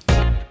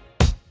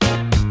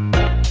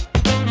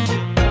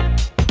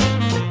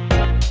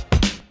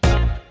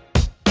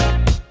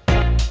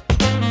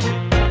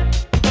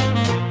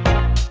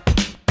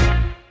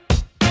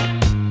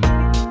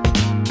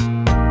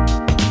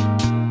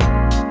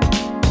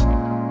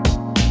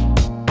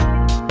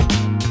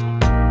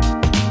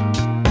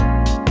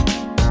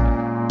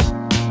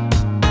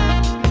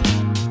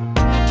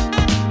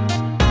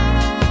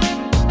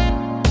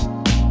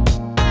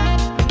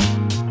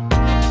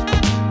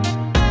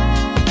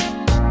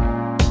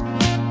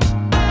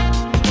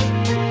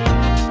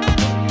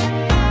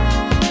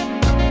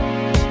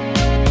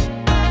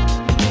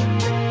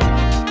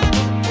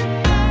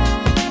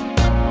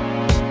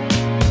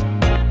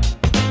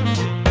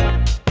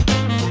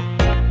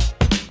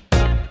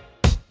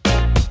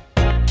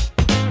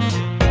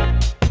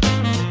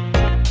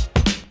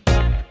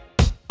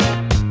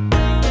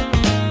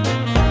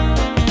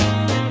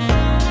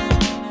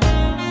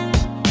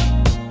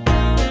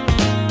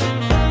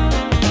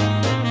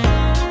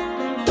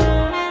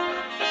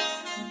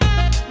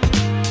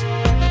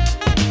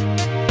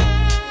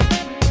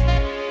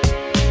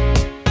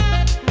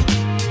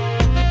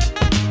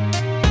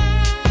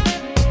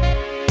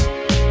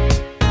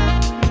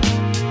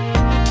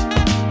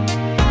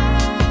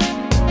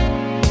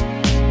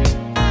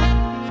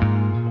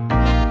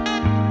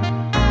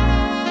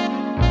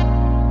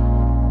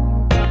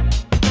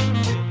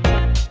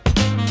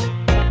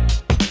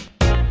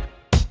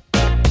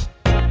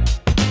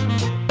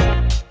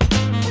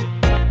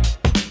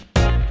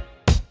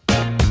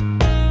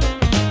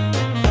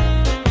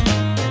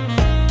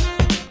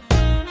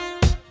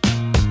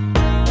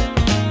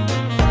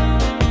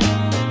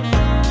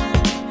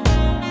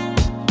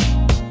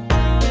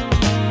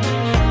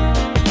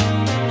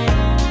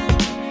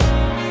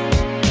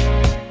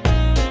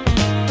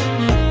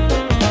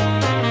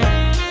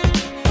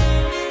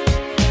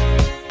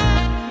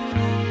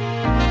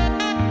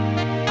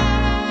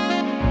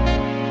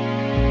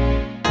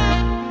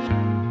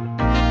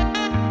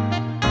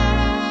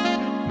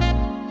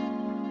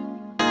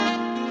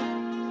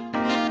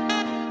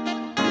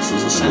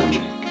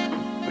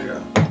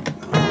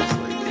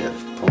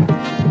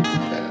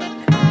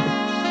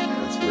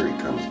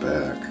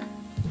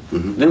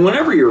 Then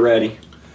whenever you're ready.